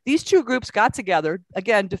Solidarity. These two groups got together,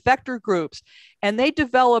 again, defector groups, and they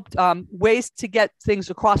developed ways to get things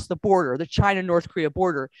across the border, the China-North Korea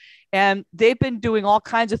border. And they've been doing all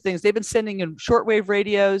kinds of things. They've been sending in shortwave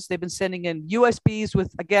radios. They've been sending in USBs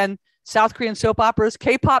with, again, South Korean soap operas.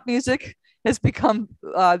 K-pop music has become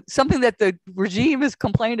something that the regime has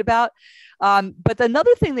complained about. But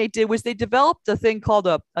another thing they did was they developed a thing called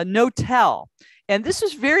a no-tell. And this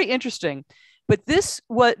was very interesting. But this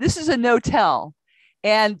is a no-tell.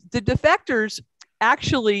 And the defectors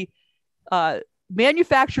actually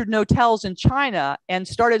manufactured no-tells in China and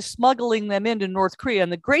started smuggling them into North Korea.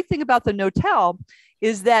 And the great thing about the no-tell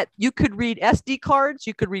is that you could read SD cards,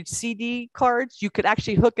 you could read CD cards, you could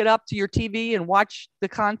actually hook it up to your TV and watch the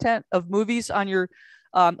content of movies on your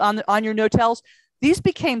no-tells. These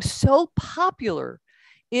became so popular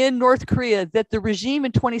in North Korea that the regime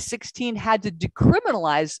in 2016 had to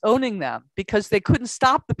decriminalize owning them because they couldn't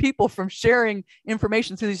stop the people from sharing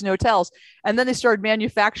information through these no-tells. And then they started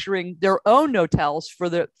manufacturing their own no-tells for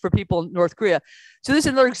people in North Korea. So this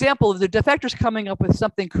is another example of the defectors coming up with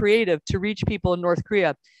something creative to reach people in North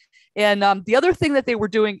Korea. And the other thing that they were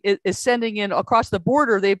doing is sending in across the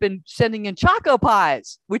border, they've been sending in choco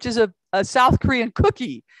pies, which is a South Korean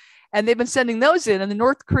cookie. And they've been sending those in, and the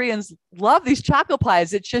North Koreans love these choco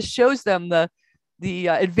pies. It just shows them the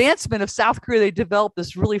advancement of South Korea. They developed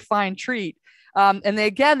this really fine treat. And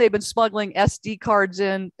they've been smuggling SD cards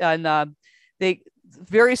in, and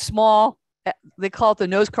very small. They call it the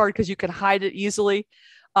nose card because you can hide it easily.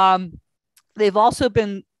 They've also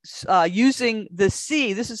been using the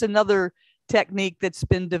C. This is another technique that's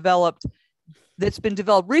been developed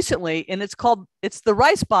recently, and it's the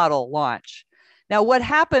rice bottle launch. Now, what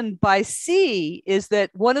happened by sea is that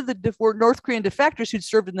one of the North Korean defectors who'd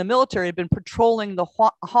served in the military had been patrolling the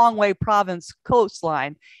Hwanghae province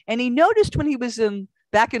coastline. And he noticed when he was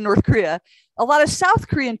back in North Korea, a lot of South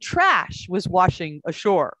Korean trash was washing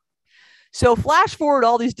ashore. So flash forward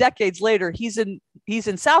all these decades later, he's in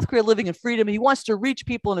South Korea living in freedom. He wants to reach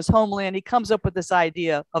people in his homeland. He comes up with this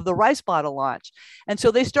idea of the rice bottle launch. And so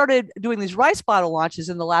they started doing these rice bottle launches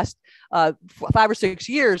in the last 5 or 6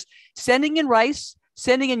 years, sending in rice,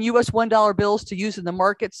 sending in US $1 bills to use in the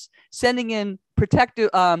markets, sending in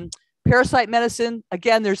protective parasite medicine.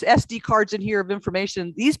 Again, there's SD cards in here of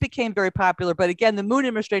information. These became very popular. But again, the Moon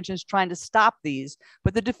administration is trying to stop these.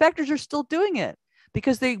 But the defectors are still doing it,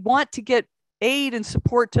 because they want to get aid and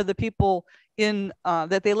support to the people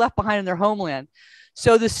that they left behind in their homeland.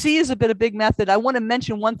 So the C is a big method. I want to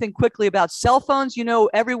mention one thing quickly about cell phones. You know,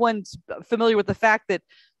 everyone's familiar with the fact that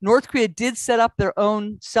North Korea did set up their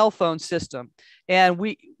own cell phone system. And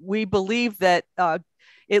we believe that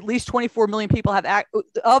at least 24 million people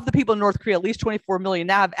of the people in North Korea, at least 24 million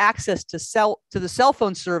now have access to the cell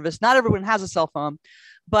phone service. Not everyone has a cell phone,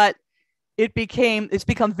 but it's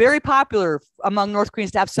become very popular among North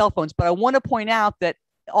Koreans to have cell phones. But I want to point out that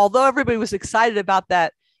although everybody was excited about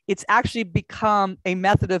that, it's actually become a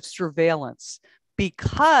method of surveillance,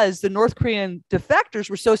 because the North Korean defectors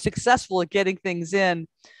were so successful at getting things in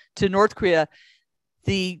to North Korea.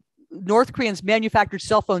 The North Koreans manufactured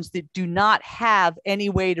cell phones that do not have any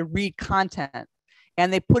way to read content,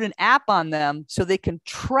 and they put an app on them so they can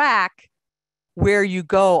track where you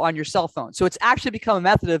go on your cell phone. So it's actually become a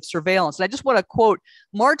method of surveillance. And I just want to quote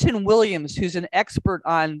Martin Williams, who's an expert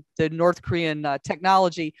on the North Korean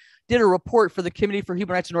technology, did a report for the Committee for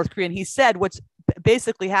Human Rights in North Korea. And he said what's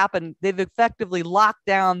basically happened, they've effectively locked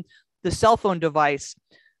down the cell phone device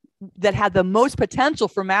that had the most potential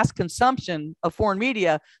for mass consumption of foreign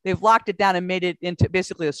media. They've locked it down and made it into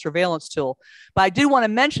basically a surveillance tool. But I did want to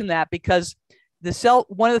mention that because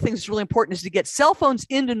one of the things that's really important is to get cell phones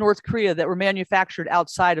into North Korea that were manufactured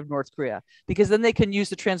outside of North Korea, because then they can use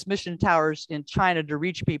the transmission towers in China to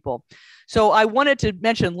reach people. So I wanted to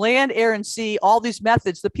mention land, air, and sea, all these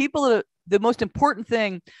methods. The most important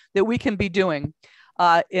thing that we can be doing,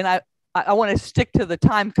 and I want to stick to the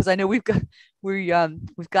time because I know we've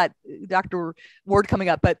got Dr. Ward coming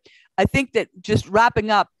up, but I think that just wrapping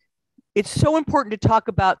up, it's so important to talk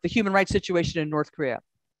about the human rights situation in North Korea.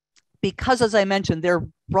 because, as I mentioned, they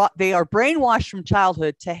are brainwashed from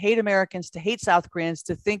childhood to hate Americans, to hate South Koreans,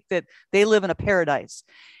 to think that they live in a paradise.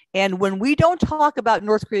 And when we don't talk about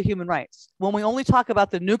North Korea human rights, when we only talk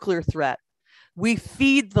about the nuclear threat, we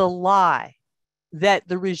feed the lie that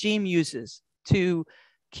the regime uses to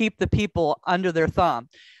keep the people under their thumb.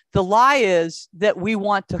 The lie is that we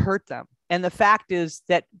want to hurt them. And the fact is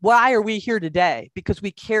that why are we here today? Because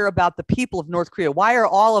we care about the people of North Korea. Why are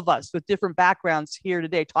all of us with different backgrounds here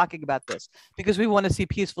today talking about this? Because we want to see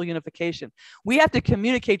peaceful unification. We have to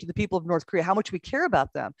communicate to the people of North Korea how much we care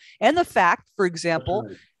about them. And the fact, for example,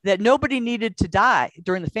 that nobody needed to die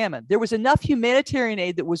during the famine. There was enough humanitarian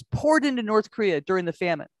aid that was poured into North Korea during the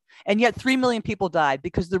famine. And yet 3 million people died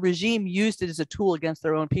because the regime used it as a tool against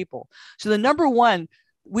their own people. So the number one,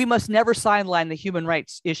 we must never sideline the human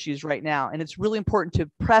rights issues right now. And it's really important to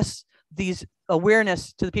press these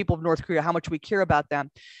awareness to the people of North Korea, how much we care about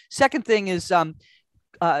them. Second thing is,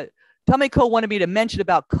 Tomeko wanted me to mention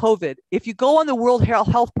about COVID. If you go on the World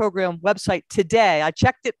Health Program website today, I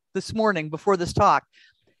checked it this morning before this talk,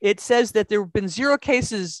 it says that there have been 0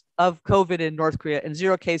 cases of COVID in North Korea and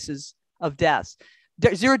 0 cases of deaths.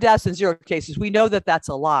 0 deaths and 0 cases. We know that that's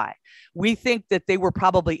a lie. We think that they were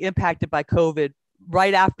probably impacted by COVID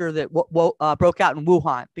right after that broke out in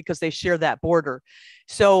Wuhan, because they share that border.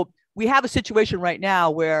 So we have a situation right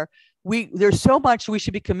now where there's so much we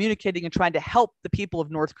should be communicating and trying to help the people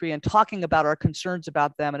of North Korea and talking about our concerns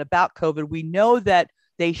about them and about COVID. We know that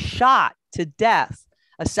they shot to death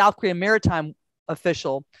a South Korean maritime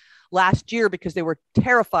official last year because they were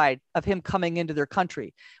terrified of him coming into their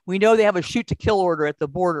country. We know they have a shoot to kill order at the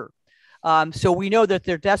border. So we know that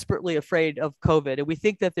they're desperately afraid of COVID. And we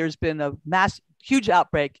think that there's been a huge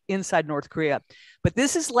outbreak inside North Korea. But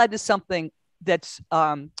this has led to something that's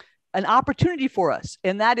an opportunity for us.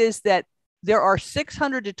 And that is that there are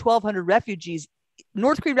 600 to 1,200 refugees,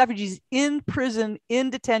 North Korean refugees in prison, in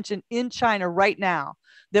detention in China right now,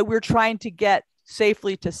 that we're trying to get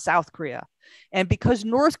safely to South Korea. And because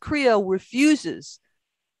North Korea refuses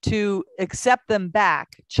to accept them back,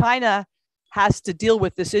 China has to deal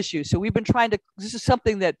with this issue. So we've been trying to, this is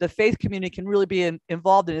something that the faith community can really be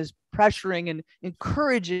involved in, is pressuring and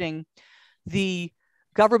encouraging the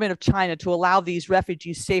government of China to allow these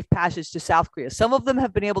refugees safe passage to South Korea. Some of them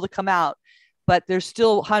have been able to come out, but there's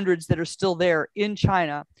still hundreds that are still there in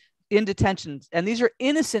China in detentions. And these are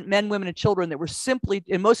innocent men, women, and children that were simply,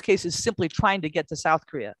 in most cases, simply trying to get to South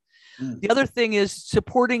Korea. The other thing is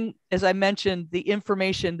supporting, as I mentioned, the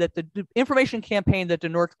information campaign that the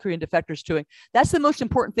North Korean defectors doing. That's the most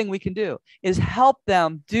important thing we can do, is help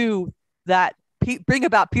them do that, bring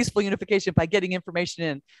about peaceful unification by getting information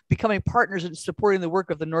in, becoming partners and supporting the work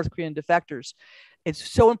of the North Korean defectors. It's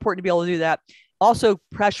so important to be able to do that. Also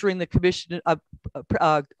pressuring the commission,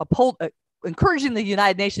 encouraging the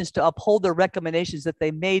United Nations to uphold their recommendations that they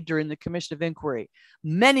made during the Commission of Inquiry.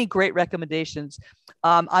 Many great recommendations.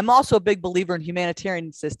 I'm also a big believer in humanitarian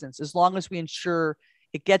assistance, as long as we ensure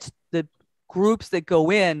it gets, the groups that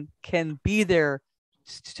go in can be there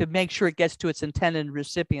to make sure it gets to its intended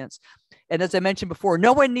recipients. And as I mentioned before,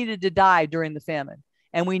 no one needed to die during the famine.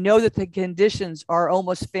 And we know that the conditions are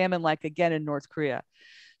almost famine-like again in North Korea.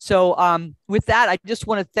 So with that, I just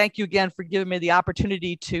want to thank you again for giving me the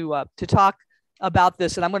opportunity to talk about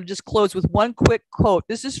this. And I'm going to just close with one quick quote.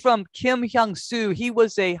 This is from Kim Hyung-soo. He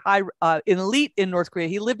was an elite in North Korea.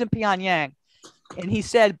 He lived in Pyongyang. And he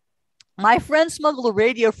said, "My friend smuggled a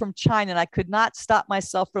radio from China, and I could not stop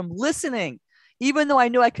myself from listening, even though I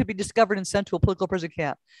knew I could be discovered and sent to a political prison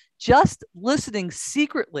camp. Just listening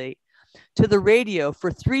secretly to the radio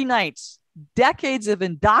for 3 nights, decades of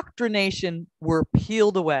indoctrination were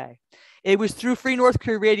peeled away. It was through Free North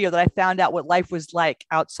Korea Radio that I found out what life was like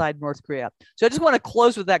outside North Korea." So I just want to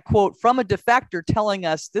close with that quote from a defector telling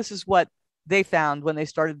us this is what they found when they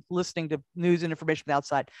started listening to news and information from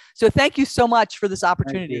outside. So thank you so much for this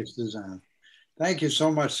opportunity. Thank you, Suzanne. Thank you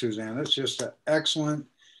so much, Suzanne. It's just an excellent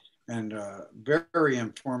and very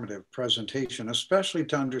informative presentation, especially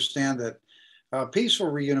to understand that peaceful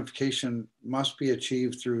reunification must be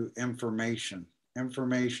achieved through information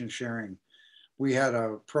sharing. We had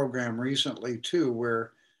a program recently too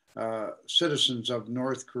where citizens of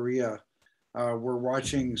North Korea were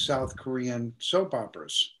watching South Korean soap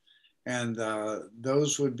operas, and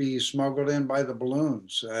those would be smuggled in by the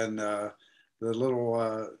balloons, and the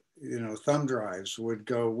little thumb drives would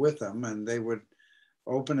go with them, and they would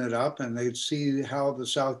open it up and they'd see how the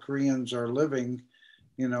South Koreans are living,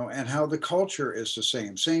 and how the culture is the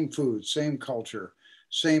same food, same culture,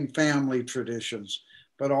 same family traditions,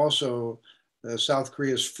 but also South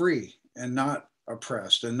Korea is free and not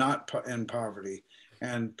oppressed and not in poverty.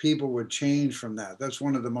 and people would change from that. That's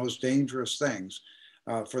one of the most dangerous things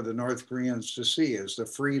for the North Koreans to see, is the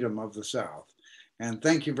freedom of the South. And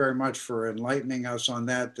thank you very much for enlightening us on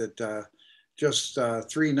that, just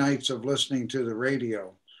 3 nights of listening to the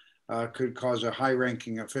radio could cause a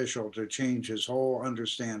high-ranking official to change his whole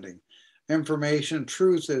understanding. Information,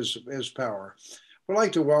 truth is power. I'd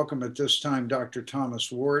like to welcome at this time Dr.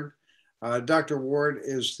 Thomas Ward. Dr. Ward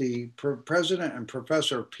is the president and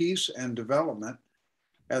professor of peace and development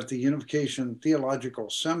at the Unification Theological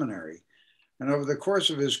Seminary. And over the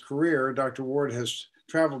course of his career, Dr. Ward has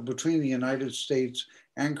traveled between the United States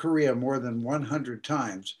and Korea more than 100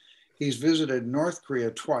 times. He's visited North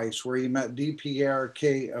Korea twice, where he met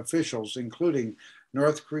DPRK officials, including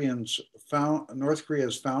North Korea's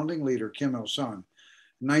founding leader, Kim Il-sung.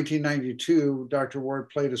 In 1992, Dr. Ward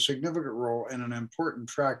played a significant role in an important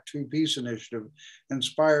Track 2 peace initiative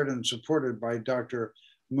inspired and supported by Dr.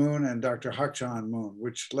 Moon and Dr. Hakchan Moon,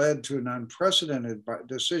 which led to an unprecedented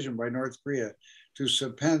decision by North Korea to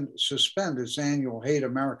suspend its annual Hate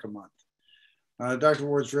America Month. Dr.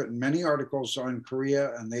 Ward's written many articles on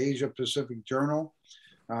Korea and the Asia Pacific Journal,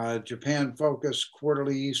 Japan Focus,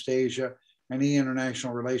 Quarterly East Asia, and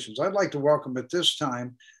International Relations. I'd like to welcome at this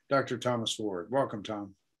time Dr. Thomas Ward. Welcome,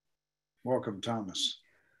 Tom. Welcome, Thomas.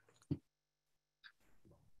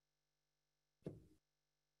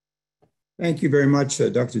 Thank you very much,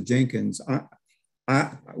 Dr. Jenkins.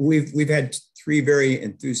 We've had 3 very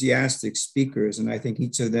enthusiastic speakers, and I think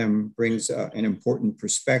each of them brings an important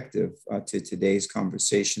perspective to today's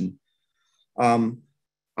conversation.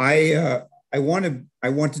 I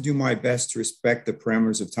want to do my best to respect the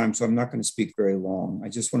parameters of time, so I'm not going to speak very long. I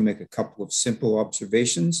just want to make a couple of simple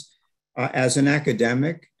observations. As an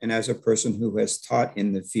academic and as a person who has taught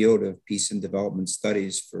in the field of peace and development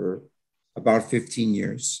studies for about 15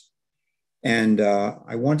 years, and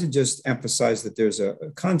I want to just emphasize that there's a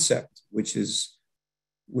concept which is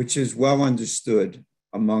well understood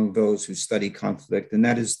among those who study conflict, and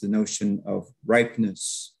that is the notion of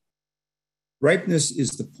ripeness. Ripeness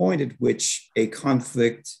is the point at which a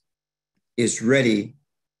conflict is ready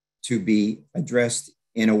to be addressed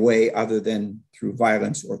in a way other than through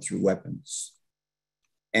violence or through weapons.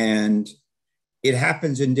 And it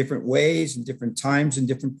happens in different ways, in different times, in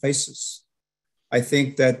different places. I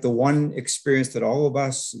think that the one experience that all of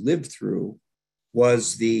us lived through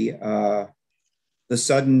was the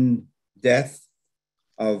sudden death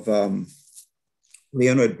of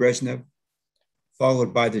Leonid Brezhnev,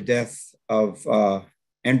 followed by the death of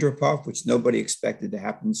Andropov, which nobody expected to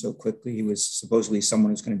happen so quickly. He was supposedly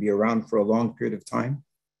someone who's going to be around for a long period of time,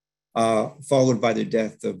 followed by the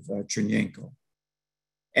death of Chernenko.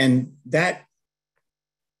 And that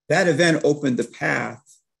event opened the path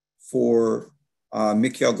for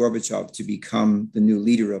Mikhail Gorbachev to become the new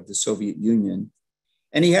leader of the Soviet Union.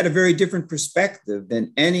 And he had a very different perspective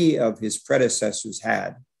than any of his predecessors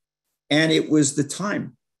had. And it was the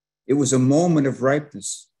time. It was a moment of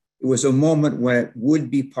ripeness. It was a moment when it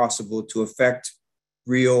would be possible to effect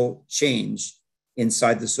real change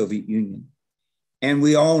inside the Soviet Union. And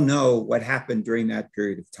we all know what happened during that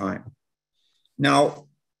period of time. Now,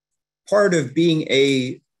 part of being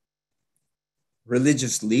a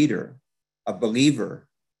religious leader, a believer,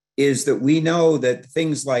 is that we know that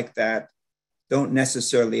things like that don't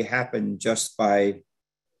necessarily happen just by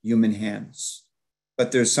human hands.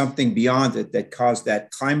 But there's something beyond it that caused that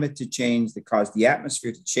climate to change, that caused the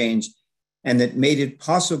atmosphere to change, and that made it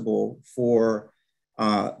possible for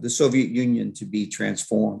the Soviet Union to be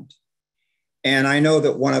transformed. And I know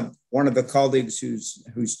that one of the colleagues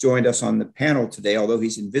who's joined us on the panel today, although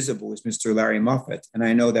he's invisible, is Mr. Larry Moffat. And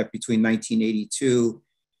I know that between 1982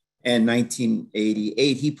 and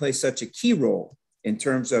 1988, he played such a key role in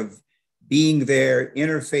terms of being there,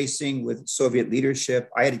 interfacing with Soviet leadership.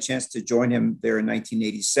 I had a chance to join him there in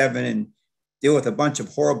 1987 and deal with a bunch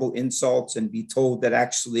of horrible insults and be told that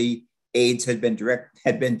actually AIDS had been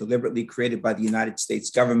deliberately created by the United States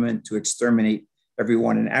government to exterminate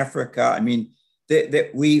everyone in Africa. I mean,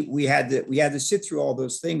 we had to sit through all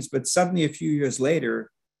those things, but suddenly a few years later,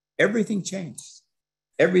 everything changed.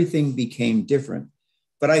 Everything became different.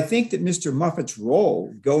 But I think that Mr. Moffat's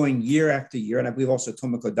role going year after year, and I believe also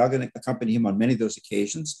Tomoko Duggan accompanied him on many of those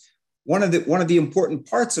occasions, one of the important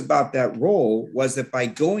parts about that role was that by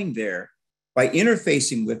going there, by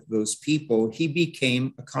interfacing with those people, he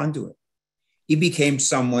became a conduit. He became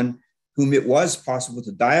someone whom it was possible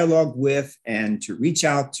to dialogue with and to reach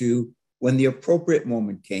out to when the appropriate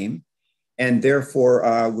moment came. And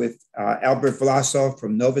therefore, with Albert Vlasov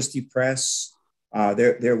from Novosti Press,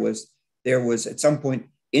 there was at some point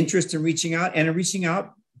interest in reaching out, and in reaching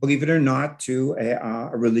out believe it or not, to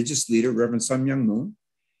a religious leader, Reverend Sun Myung Moon,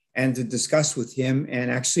 and to discuss with him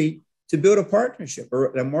and actually to build a partnership,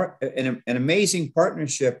 or an amazing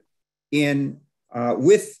partnership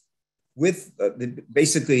with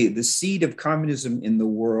basically the seed of communism in the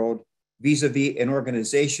world, vis-a-vis an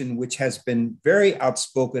organization which has been very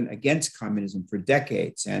outspoken against communism for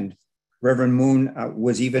decades. And Reverend Moon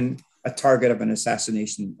was even a target of an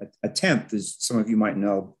assassination attempt, as some of you might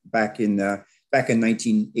know, back in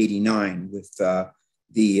 1989 with the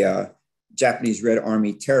Japanese Red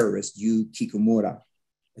Army terrorist Yu Kikumura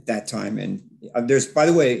at that time. And there's, by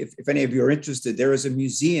the way, if any of you are interested, there is a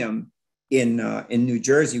museum in New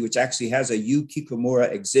Jersey which actually has a Yu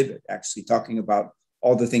Kikumura exhibit, actually talking about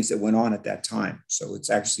all the things that went on at that time. So it's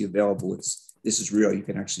actually available. This is real. You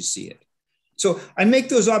can actually see it. So I make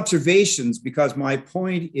those observations because my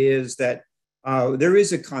point is that there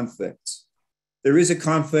is a conflict. There is a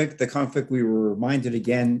conflict. The conflict we were reminded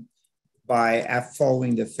again by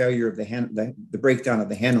following the failure of the breakdown of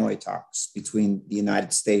the Hanoi talks between the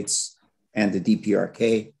United States and the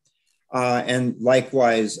DPRK. And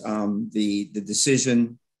likewise, the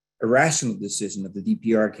decision, irrational decision of the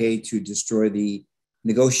DPRK to destroy the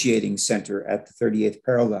negotiating center at the 38th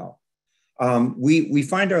parallel. We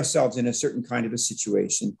find ourselves in a certain kind of a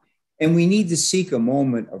situation, and we need to seek a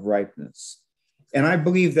moment of ripeness. And I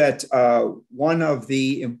believe that one of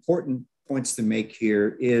the important points to make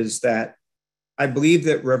here is that I believe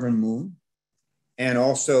that Reverend Moon and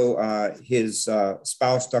also his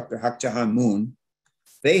spouse, Dr. Hak Jahan Moon,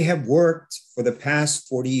 they have worked for the past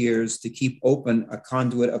 40 years to keep open a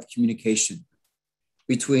conduit of communication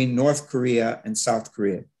between North Korea and South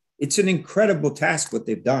Korea. It's an incredible task what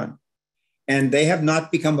they've done. And they have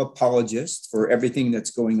not become apologists for everything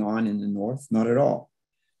that's going on in the North, not at all.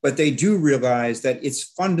 But they do realize that it's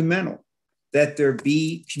fundamental that there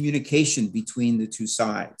be communication between the two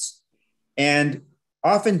sides. And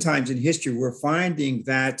oftentimes in history, we're finding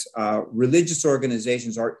that religious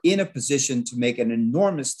organizations are in a position to make an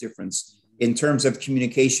enormous difference in terms of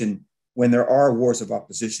communication when there are wars of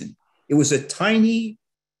opposition. It was a tiny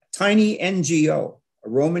NGO, a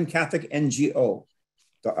Roman Catholic NGO,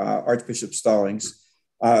 Archbishop Stallings,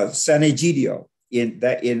 San Egidio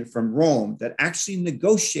from Rome, that actually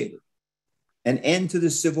negotiated an end to the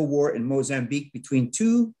civil war in Mozambique between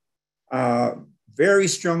two very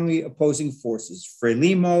strongly opposing forces,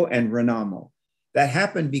 Frelimo and Renamo. That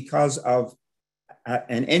happened because of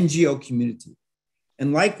an NGO community.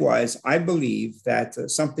 And likewise, I believe that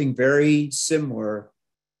something very similar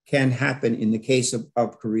can happen in the case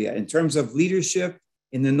of Korea. In terms of leadership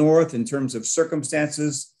in the North, in terms of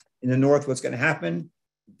circumstances in the North, what's going to happen?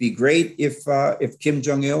 It'd be great if Kim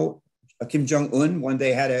Jong-un one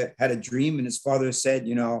day had a dream and his father said,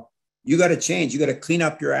 you know, you got to change, you got to clean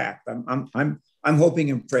up your act. I'm hoping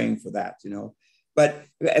and praying for that, you know. But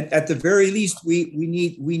at the very least, we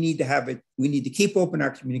need to keep open our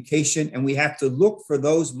communication, and we have to look for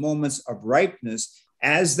those moments of ripeness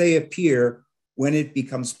as they appear when it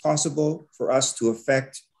becomes possible for us to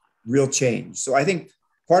affect real change. So I think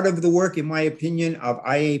part of the work, in my opinion, of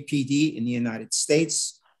IAPD in the United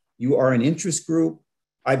States, you are an interest group.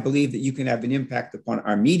 I believe that you can have an impact upon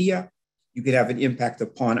our media. You can have an impact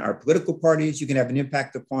upon our political parties. You can have an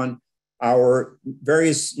impact upon our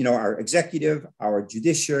various, you know, our executive, our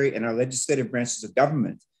judiciary, and our legislative branches of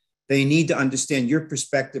government. They need to understand your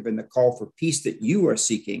perspective and the call for peace that you are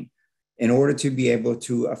seeking in order to be able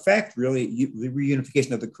to affect really the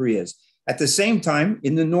reunification of the Koreas. At the same time,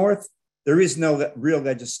 in the North, there is no real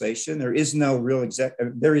legislation. There is no real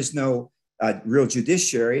real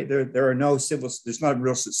judiciary. There's not a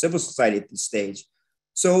real civil society at this stage.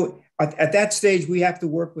 So at that stage, we have to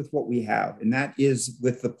work with what we have, and that is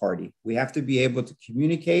with the party. We have to be able to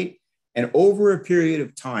communicate, and over a period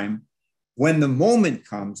of time, when the moment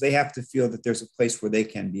comes, they have to feel that there's a place where they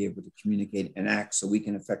can be able to communicate and act so we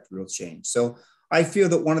can affect real change. So I feel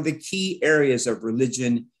that one of the key areas of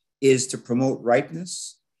religion is to promote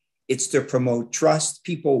ripeness. It's to promote trust.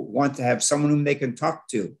 People want to have someone whom they can talk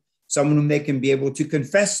to, someone whom they can be able to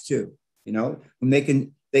confess to, you know, whom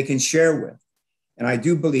they can share with. And I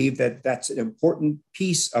do believe that that's an important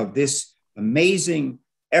piece of this amazing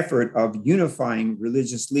effort of unifying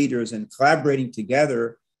religious leaders and collaborating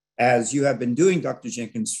together, as you have been doing, Dr.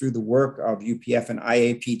 Jenkins, through the work of UPF and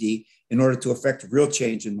IAPD in order to affect real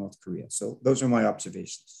change in North Korea. So those are my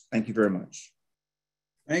observations. Thank you very much.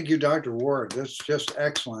 Thank you, Dr. Ward. That's just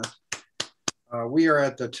excellent. We are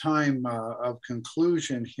at the time of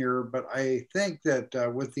conclusion here, but I think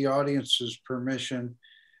that with the audience's permission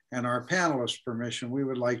and our panelists' permission, we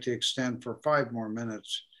would like to extend for 5 more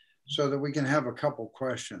minutes so that we can have a couple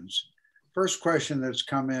questions. first question that's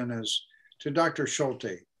come in is to Dr.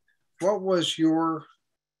 Schulte. What was your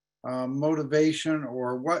motivation,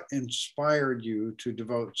 or what inspired you to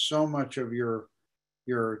devote so much of your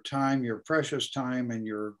time, your precious time, and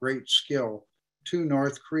your great skill to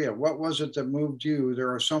North Korea? What was it that moved you?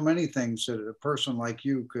 There are so many things that a person like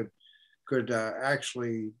you could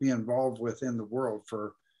actually be involved with in the world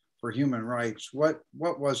for human rights. What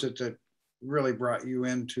was it that really brought you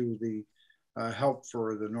into the help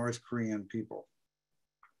for the North Korean people?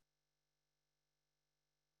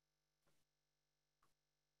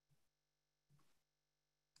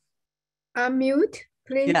 Unmute,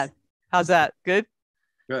 please. Yeah. How's that? Good?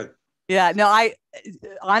 Good. Yeah. No, I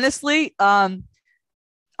honestly,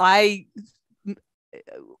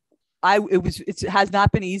 it has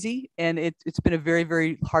not been easy, and it's been a very,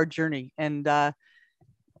 very hard journey, and trying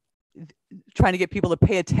to get people to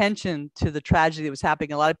pay attention to the tragedy that was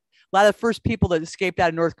happening. A lot of the first people that escaped out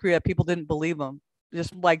of North Korea, people didn't believe them.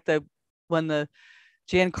 Just like when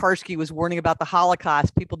Jan Karski was warning about the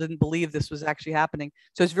Holocaust, people didn't believe this was actually happening.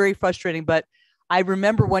 So it's very frustrating. But I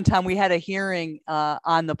remember one time we had a hearing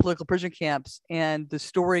on the political prisoner camps, and the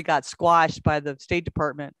story got squashed by the State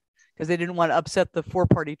Department because they didn't want to upset the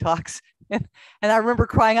four-party talks. And I remember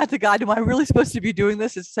crying out to God, am I really supposed to be doing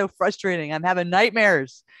this? It's so frustrating. I'm having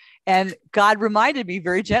nightmares. And God reminded me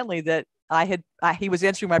very gently that he was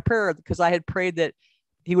answering my prayer, because I had prayed that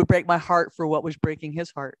he would break my heart for what was breaking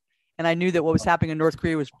his heart. And I knew that what was happening in North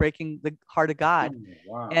Korea was breaking the heart of God.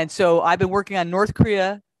 Wow. And so I've been working on North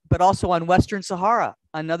Korea, but also on Western Sahara,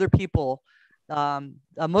 on other people,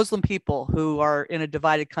 Muslim people who are in a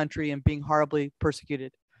divided country and being horribly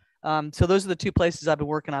persecuted. So those are the two places I've been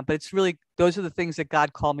working on, but it's really, those are the things that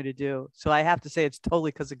God called me to do. So I have to say it's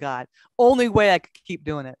totally because of God. Only way I could keep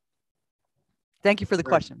doing it. Thank you for the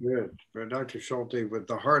question. Good. For Dr. Schulte, with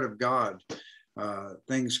the heart of God,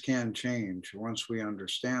 things can change once we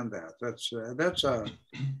understand that. That's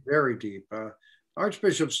very deep.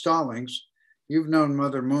 Archbishop Stallings, you've known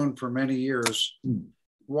Mother Moon for many years.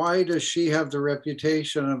 Why does she have the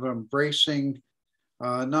reputation of embracing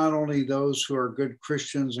not only those who are good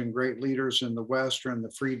Christians and great leaders in the West or in the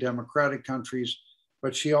free democratic countries,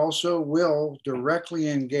 but she also will directly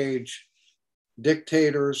engage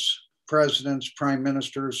dictators, presidents, prime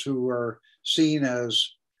ministers who are seen as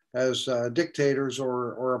dictators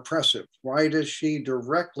or oppressive? Why does she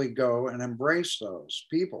directly go and embrace those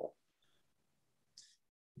people?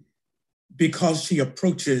 Because she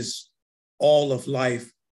approaches all of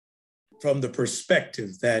life from the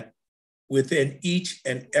perspective that within each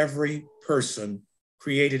and every person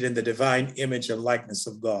created in the divine image and likeness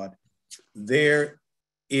of God, there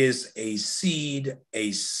is a seed,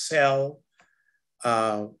 a cell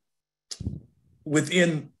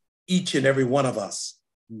within each and every one of us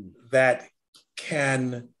that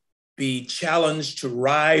can be challenged to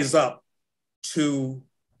rise up to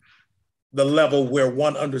the level where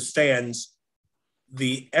one understands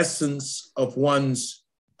the essence of one's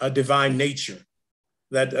divine nature.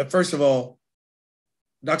 That first of all,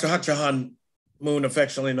 Dr. Hak Ja Han Moon,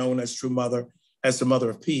 affectionately known as True Mother, as the Mother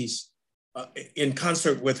of Peace, in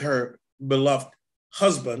concert with her beloved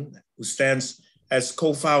husband, who stands as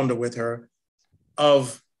co-founder with her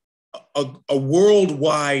of a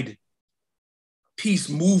worldwide peace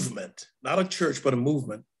movement, not a church, but a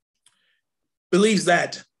movement, believes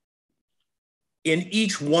that in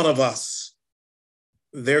each one of us,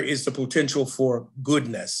 there is the potential for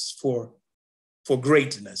goodness, for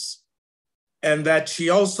greatness. And that she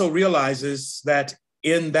also realizes that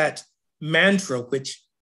in that mantra, which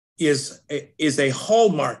is a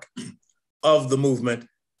hallmark of the movement,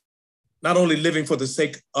 not only living for the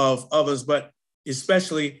sake of others, but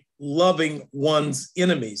especially loving one's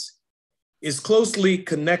enemies, is closely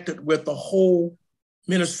connected with the whole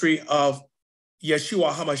ministry of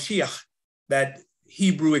Yeshua HaMashiach, that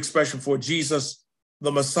Hebrew expression for Jesus,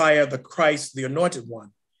 the Messiah, the Christ, the Anointed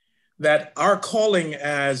One. That our calling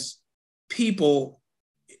as people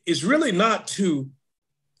is really not to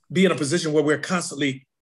be in a position where we're constantly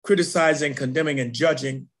criticizing, condemning, and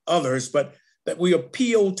judging others, but that we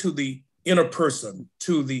appeal to the inner person,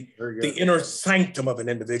 to the inner sanctum of an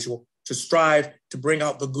individual, to strive to bring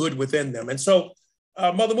out the good within them. And so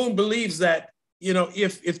Mother Moon believes that, you know,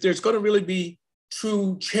 if there's going to really be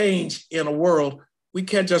true change in a world, we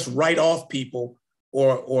can't just write off people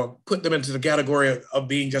or put them into the category of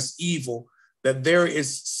being just evil, that there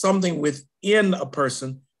is something within a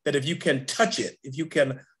person that if you can touch it, if you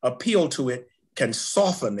can appeal to it, can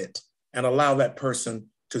soften it and allow that person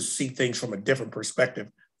to see things from a different perspective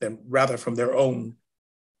than rather from their own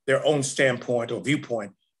standpoint or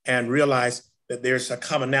viewpoint, and realize that there's a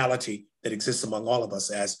commonality that exists among all of us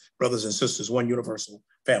as brothers and sisters, one universal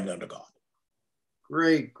family under God.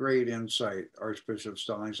 Great, great insight, Archbishop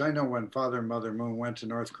Stallings. I know when Father and Mother Moon went to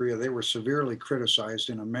North Korea, they were severely criticized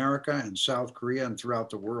in America and South Korea and throughout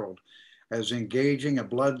the world as engaging a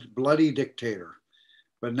bloody dictator.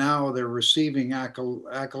 But now they're receiving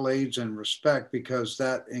accolades and respect because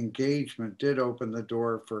that engagement did open the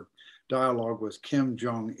door for dialogue with Kim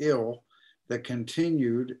Jong-il that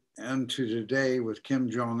continued into today with Kim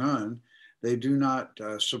Jong-un. They do not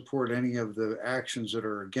support any of the actions that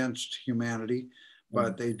are against humanity,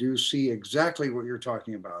 but they do see exactly what you're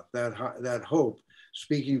talking about. That hope,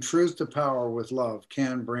 speaking truth to power with love,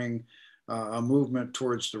 can bring a movement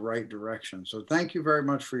towards the right direction. So thank you very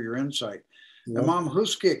much for your insight. Imam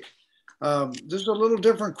Huskik, this is a little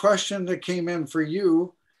different question that came in for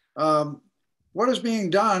you. What is being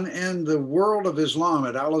done in the world of Islam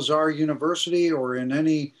at Al-Azhar University or in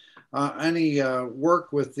any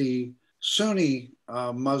work with the Sunni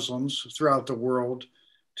Muslims throughout the world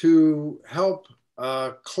to help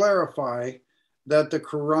clarify that the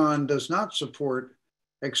Quran does not support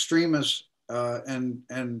extremist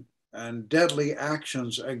and deadly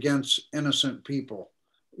actions against innocent people,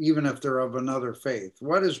 even if they're of another faith?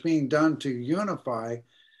 What is being done to unify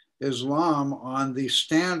Islam on the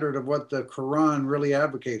standard of what the Quran really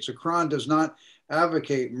advocates? The Quran does not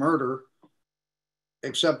advocate murder,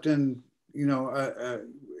 except in,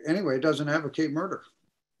 anyway, it doesn't advocate murder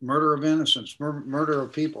of innocents, murder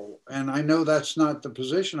of people. And I know that's not the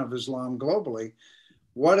position of Islam globally.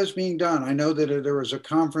 What is being done? I know that there was a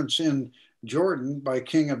conference in Jordan by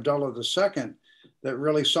King Abdullah II that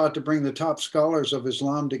really sought to bring the top scholars of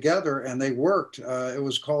Islam together, and they worked. It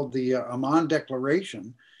was called the Amman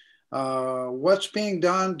Declaration. What's being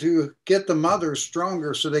done to get the mothers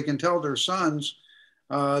stronger so they can tell their sons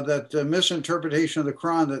that the misinterpretation of the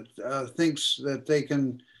Quran that thinks that they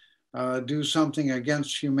can do something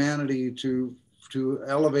against humanity to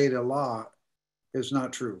elevate Allah is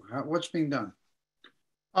not true? What's being done?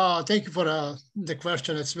 Thank you for the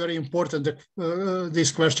question. It's very important,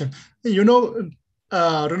 this question.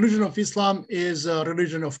 Religion of Islam is a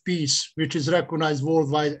religion of peace, which is recognized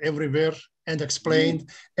worldwide everywhere and explained,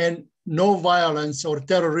 and no violence or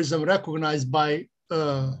terrorism recognized by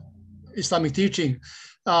Islamic teaching.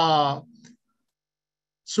 Surah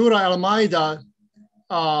Al-Ma'idah,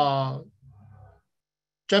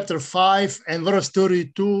 chapter 5 and verse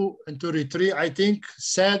 32 and 33, I think,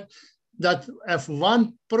 said that if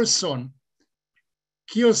one person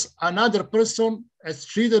kills another person, it's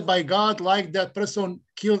treated by God like that person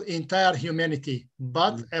killed entire humanity.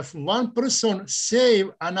 But if one person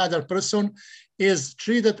save another person, is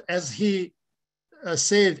treated as he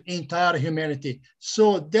saved entire humanity.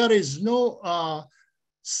 So there is no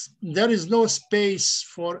space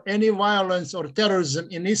for any violence or terrorism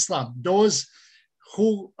in Islam. Those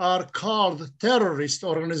who are called terrorist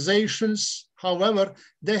organizations, however,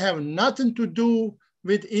 they have nothing to do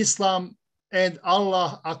with Islam and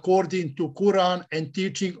Allah according to Quran and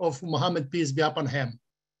teaching of Muhammad, peace be upon him.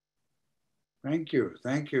 Thank you,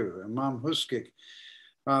 Imam Huskik.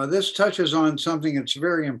 This touches on something that's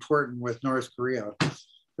very important with North Korea.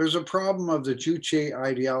 There's a problem of the Juche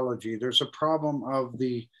ideology. There's a problem of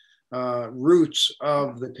the roots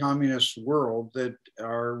of the communist world that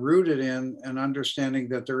are rooted in an understanding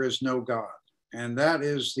that there is no God. And that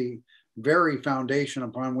is the very foundation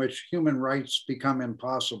upon which human rights become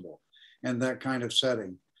impossible in that kind of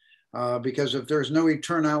setting. Because if there's no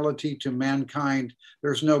eternality to mankind,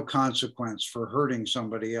 there's no consequence for hurting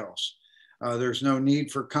somebody else. There's no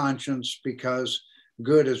need for conscience because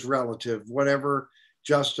good is relative. Whatever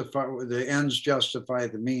the ends justify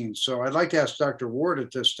the means. So I'd like to ask Dr. Ward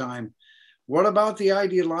at this time, what about the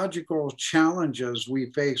ideological challenges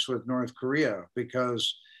we face with North Korea?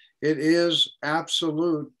 Because it is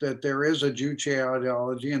absolute that there is a Juche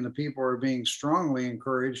ideology and the people are being strongly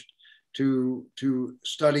encouraged to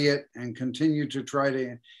study it and continue to try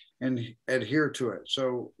to adhere to it.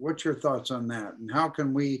 So what's your thoughts on that? And how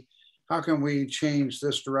can we change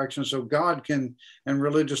this direction so God can and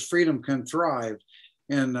religious freedom can thrive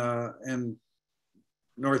in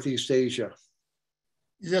Northeast Asia?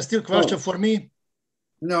 Is there still a question for me?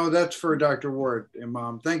 No, that's for Dr. Ward,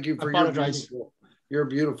 Imam. Thank you for your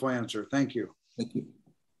beautiful answer. Thank you. Thank you.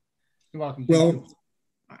 You're welcome. Well,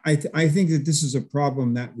 I think that this is a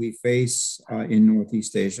problem that we face in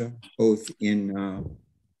Northeast Asia, both in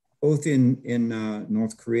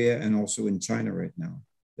North Korea and also in China right now.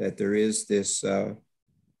 That there is this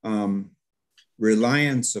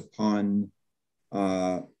reliance upon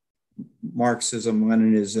Marxism,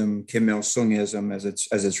 Leninism, Kim Il-sungism, as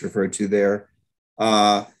it's referred to there,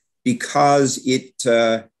 because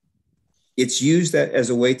it's used as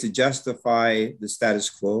a way to justify the status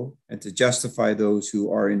quo and to justify those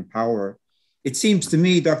who are in power. It seems to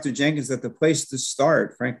me, Dr. Jenkins, that the place to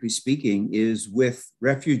start, frankly speaking, is with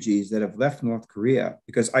refugees that have left North Korea,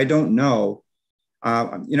 because I don't know,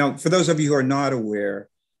 for those of you who are not aware,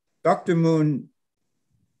 Dr. Moon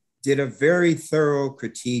did a very thorough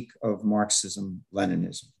critique of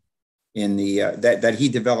Marxism-Leninism in that he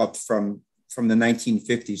developed from the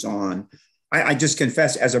 1950s on. I just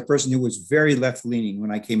confess, as a person who was very left-leaning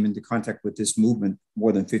when I came into contact with this movement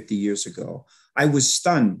more than 50 years ago, I was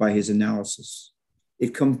stunned by his analysis.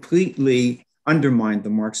 It completely undermined the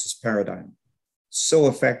Marxist paradigm. So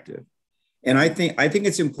effective. And I think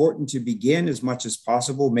it's important to begin as much as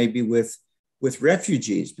possible, maybe with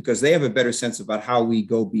refugees, because they have a better sense about how we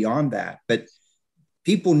go beyond that. But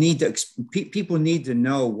people need to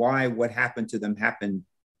know why what happened to them happened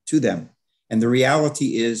to them. And the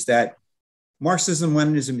reality is that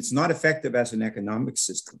Marxism-Leninism, it's not effective as an economic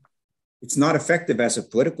system. It's not effective as a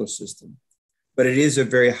political system, but it is a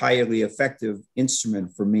very highly effective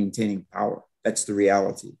instrument for maintaining power. That's the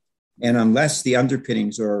reality. And unless the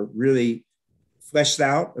underpinnings are really fleshed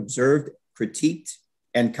out, observed, critiqued,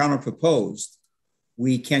 and counterproposed,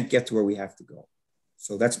 we can't get to where we have to go.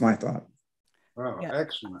 So that's my thought. Wow, Yeah.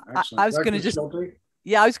 excellent. I was going to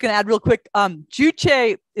I was going to add real quick.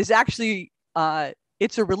 Juche is actually,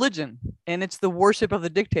 it's a religion, and it's the worship of the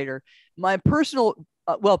dictator. My personal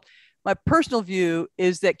view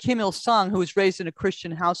is that Kim Il-sung, who was raised in a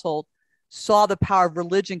Christian household, saw the power of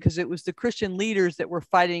religion because it was the Christian leaders that were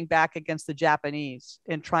fighting back against the Japanese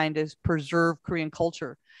and trying to preserve Korean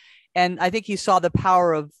culture. And I think he saw the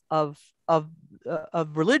power of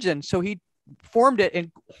religion. So he formed it.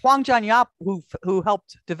 And Hwang Janyap, who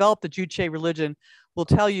helped develop the Juche religion, will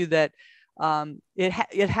tell you that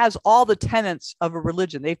it has all the tenets of a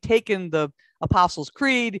religion. They've taken the Apostles'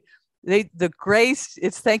 Creed, the grace,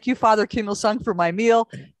 it's thank you, Father Kim Il-sung, for my meal.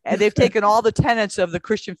 And they've taken all the tenets of the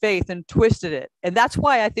Christian faith and twisted it. And that's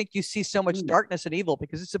why I think you see so much darkness and evil,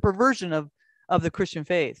 because it's a perversion of the Christian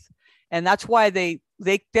faith. And that's why they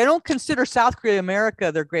don't consider South Korea,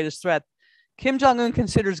 America, their greatest threat. Kim Jong-un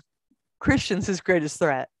considers Christians his greatest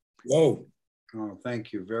threat. Whoa. Oh,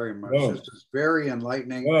 thank you very much. Whoa. This is very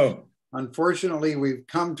enlightening. Whoa. Unfortunately, we've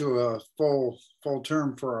come to a full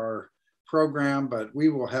term for our program, but we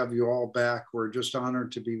will have you all back. We're just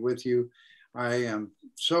honored to be with you. I am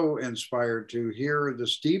so inspired to hear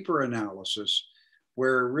this deeper analysis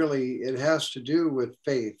where really it has to do with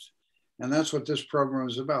faith. And that's what this program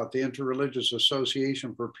is about. The Interreligious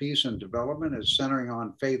Association for Peace and Development is centering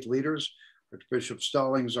on faith leaders. Archbishop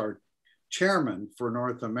Stallings, our chairman for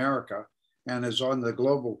North America, and is on the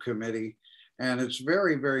global committee. And it's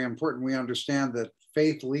very, very important we understand that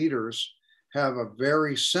faith leaders have a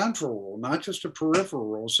very central role, not just a peripheral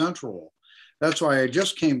role, central role. That's why I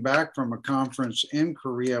just came back from a conference in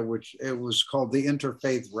Korea, which it was called the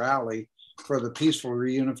Interfaith Rally for the Peaceful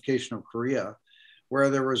Reunification of Korea, where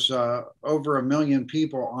there was over 1 million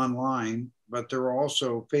people online, but there were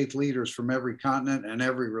also faith leaders from every continent and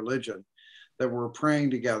every religion that were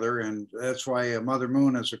praying together. And that's why Mother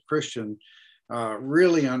Moon, as a Christian,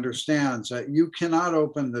 really understands that you cannot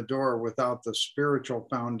open the door without the spiritual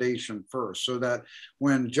foundation first. So that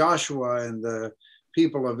when Joshua and the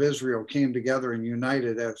people of Israel came together and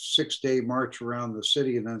united at 6-day march around the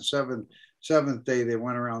city, and then seventh day they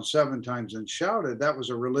went around 7 times and shouted, that was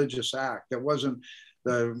a religious act. That wasn't,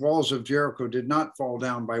 the walls of Jericho did not fall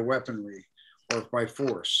down by weaponry or by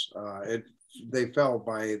force. They fell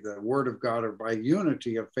by the word of God or by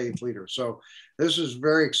unity of faith leaders. So this is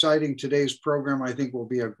very exciting. Today's program, I think, will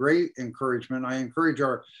be a great encouragement. I encourage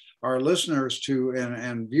our listeners to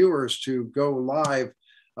and viewers to go live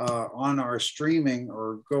on our streaming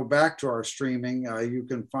or go back to our streaming. You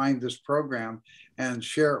can find this program and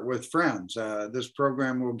share it with friends. This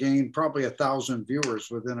program will gain probably 1,000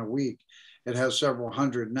 viewers within a week. It has several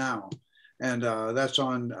hundred now. And that's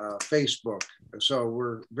on Facebook. So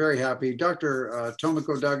we're very happy. Dr.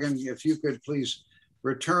 Tomoko Duggan, if you could please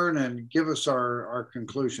return and give us our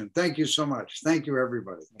conclusion. Thank you so much. Thank you,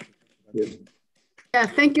 everybody. Yeah,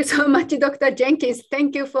 thank you so much, Dr. Jenkins.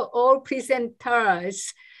 Thank you for all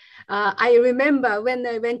presenters. I remember when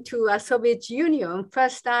I went to Soviet Union,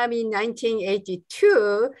 first time in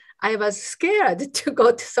 1982, I was scared to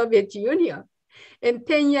go to Soviet Union. And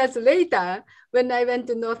 10 years later, when I went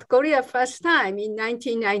to North Korea first time in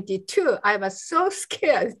 1992, I was so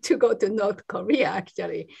scared to go to North Korea,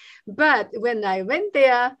 actually. But when I went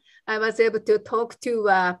there, I was able to talk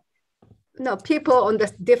to people on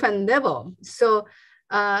the different level. So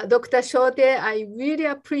Dr. Shote, I really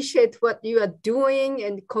appreciate what you are doing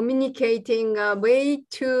and communicating a way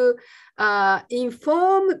to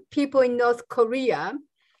inform people in North Korea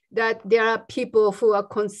that there are people who are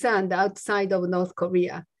concerned outside of North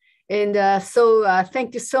Korea. And so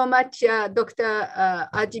thank you so much, Dr.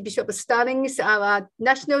 Archbishop Stallings, our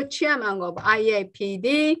national chairman of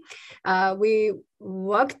IAPD. We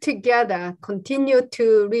work together, continue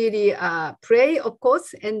to really pray, of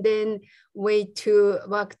course, and then wait to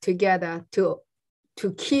work together to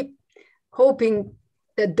keep hoping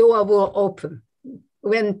the door will open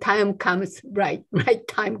when time comes, right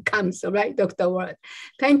time comes, right, Dr. Ward?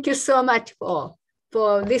 Thank you so much for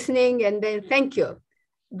listening, and then thank you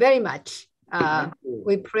very much.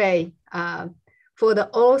 We pray for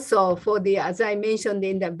the, as I mentioned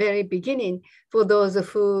in the very beginning, for those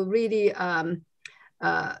who really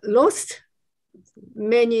lost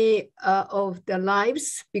many of the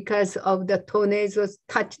lives because of the tornadoes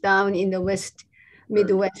touchdown in the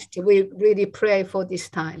Midwest. We really pray for this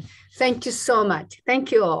time. Thank you so much.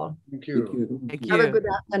 Thank you all. Thank you. Thank you. Have a good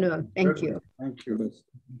afternoon. Thank you. Thank you.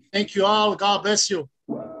 Thank you all. God bless you.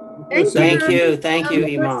 Thank you,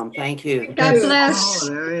 Imam. Thank you. God bless.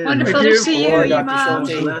 Wonderful Thank to you. see you, Dr. Imam.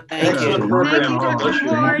 Schulte. Thank Excellent you. program. Thank you, God bless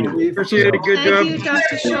Dr. you. Ward. Appreciate it. Good job. Thank you,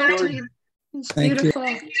 Dr. Schulte. It's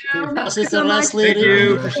beautiful. Sister Leslie. Thank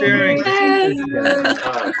you for sharing. Hey.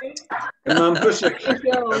 Imam Hussein.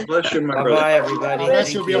 God bless you, my brother. Bye-bye, everybody. God bless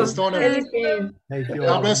Thank you, Bill you. Stoner. Anything.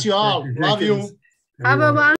 God bless you all. Love you. Have a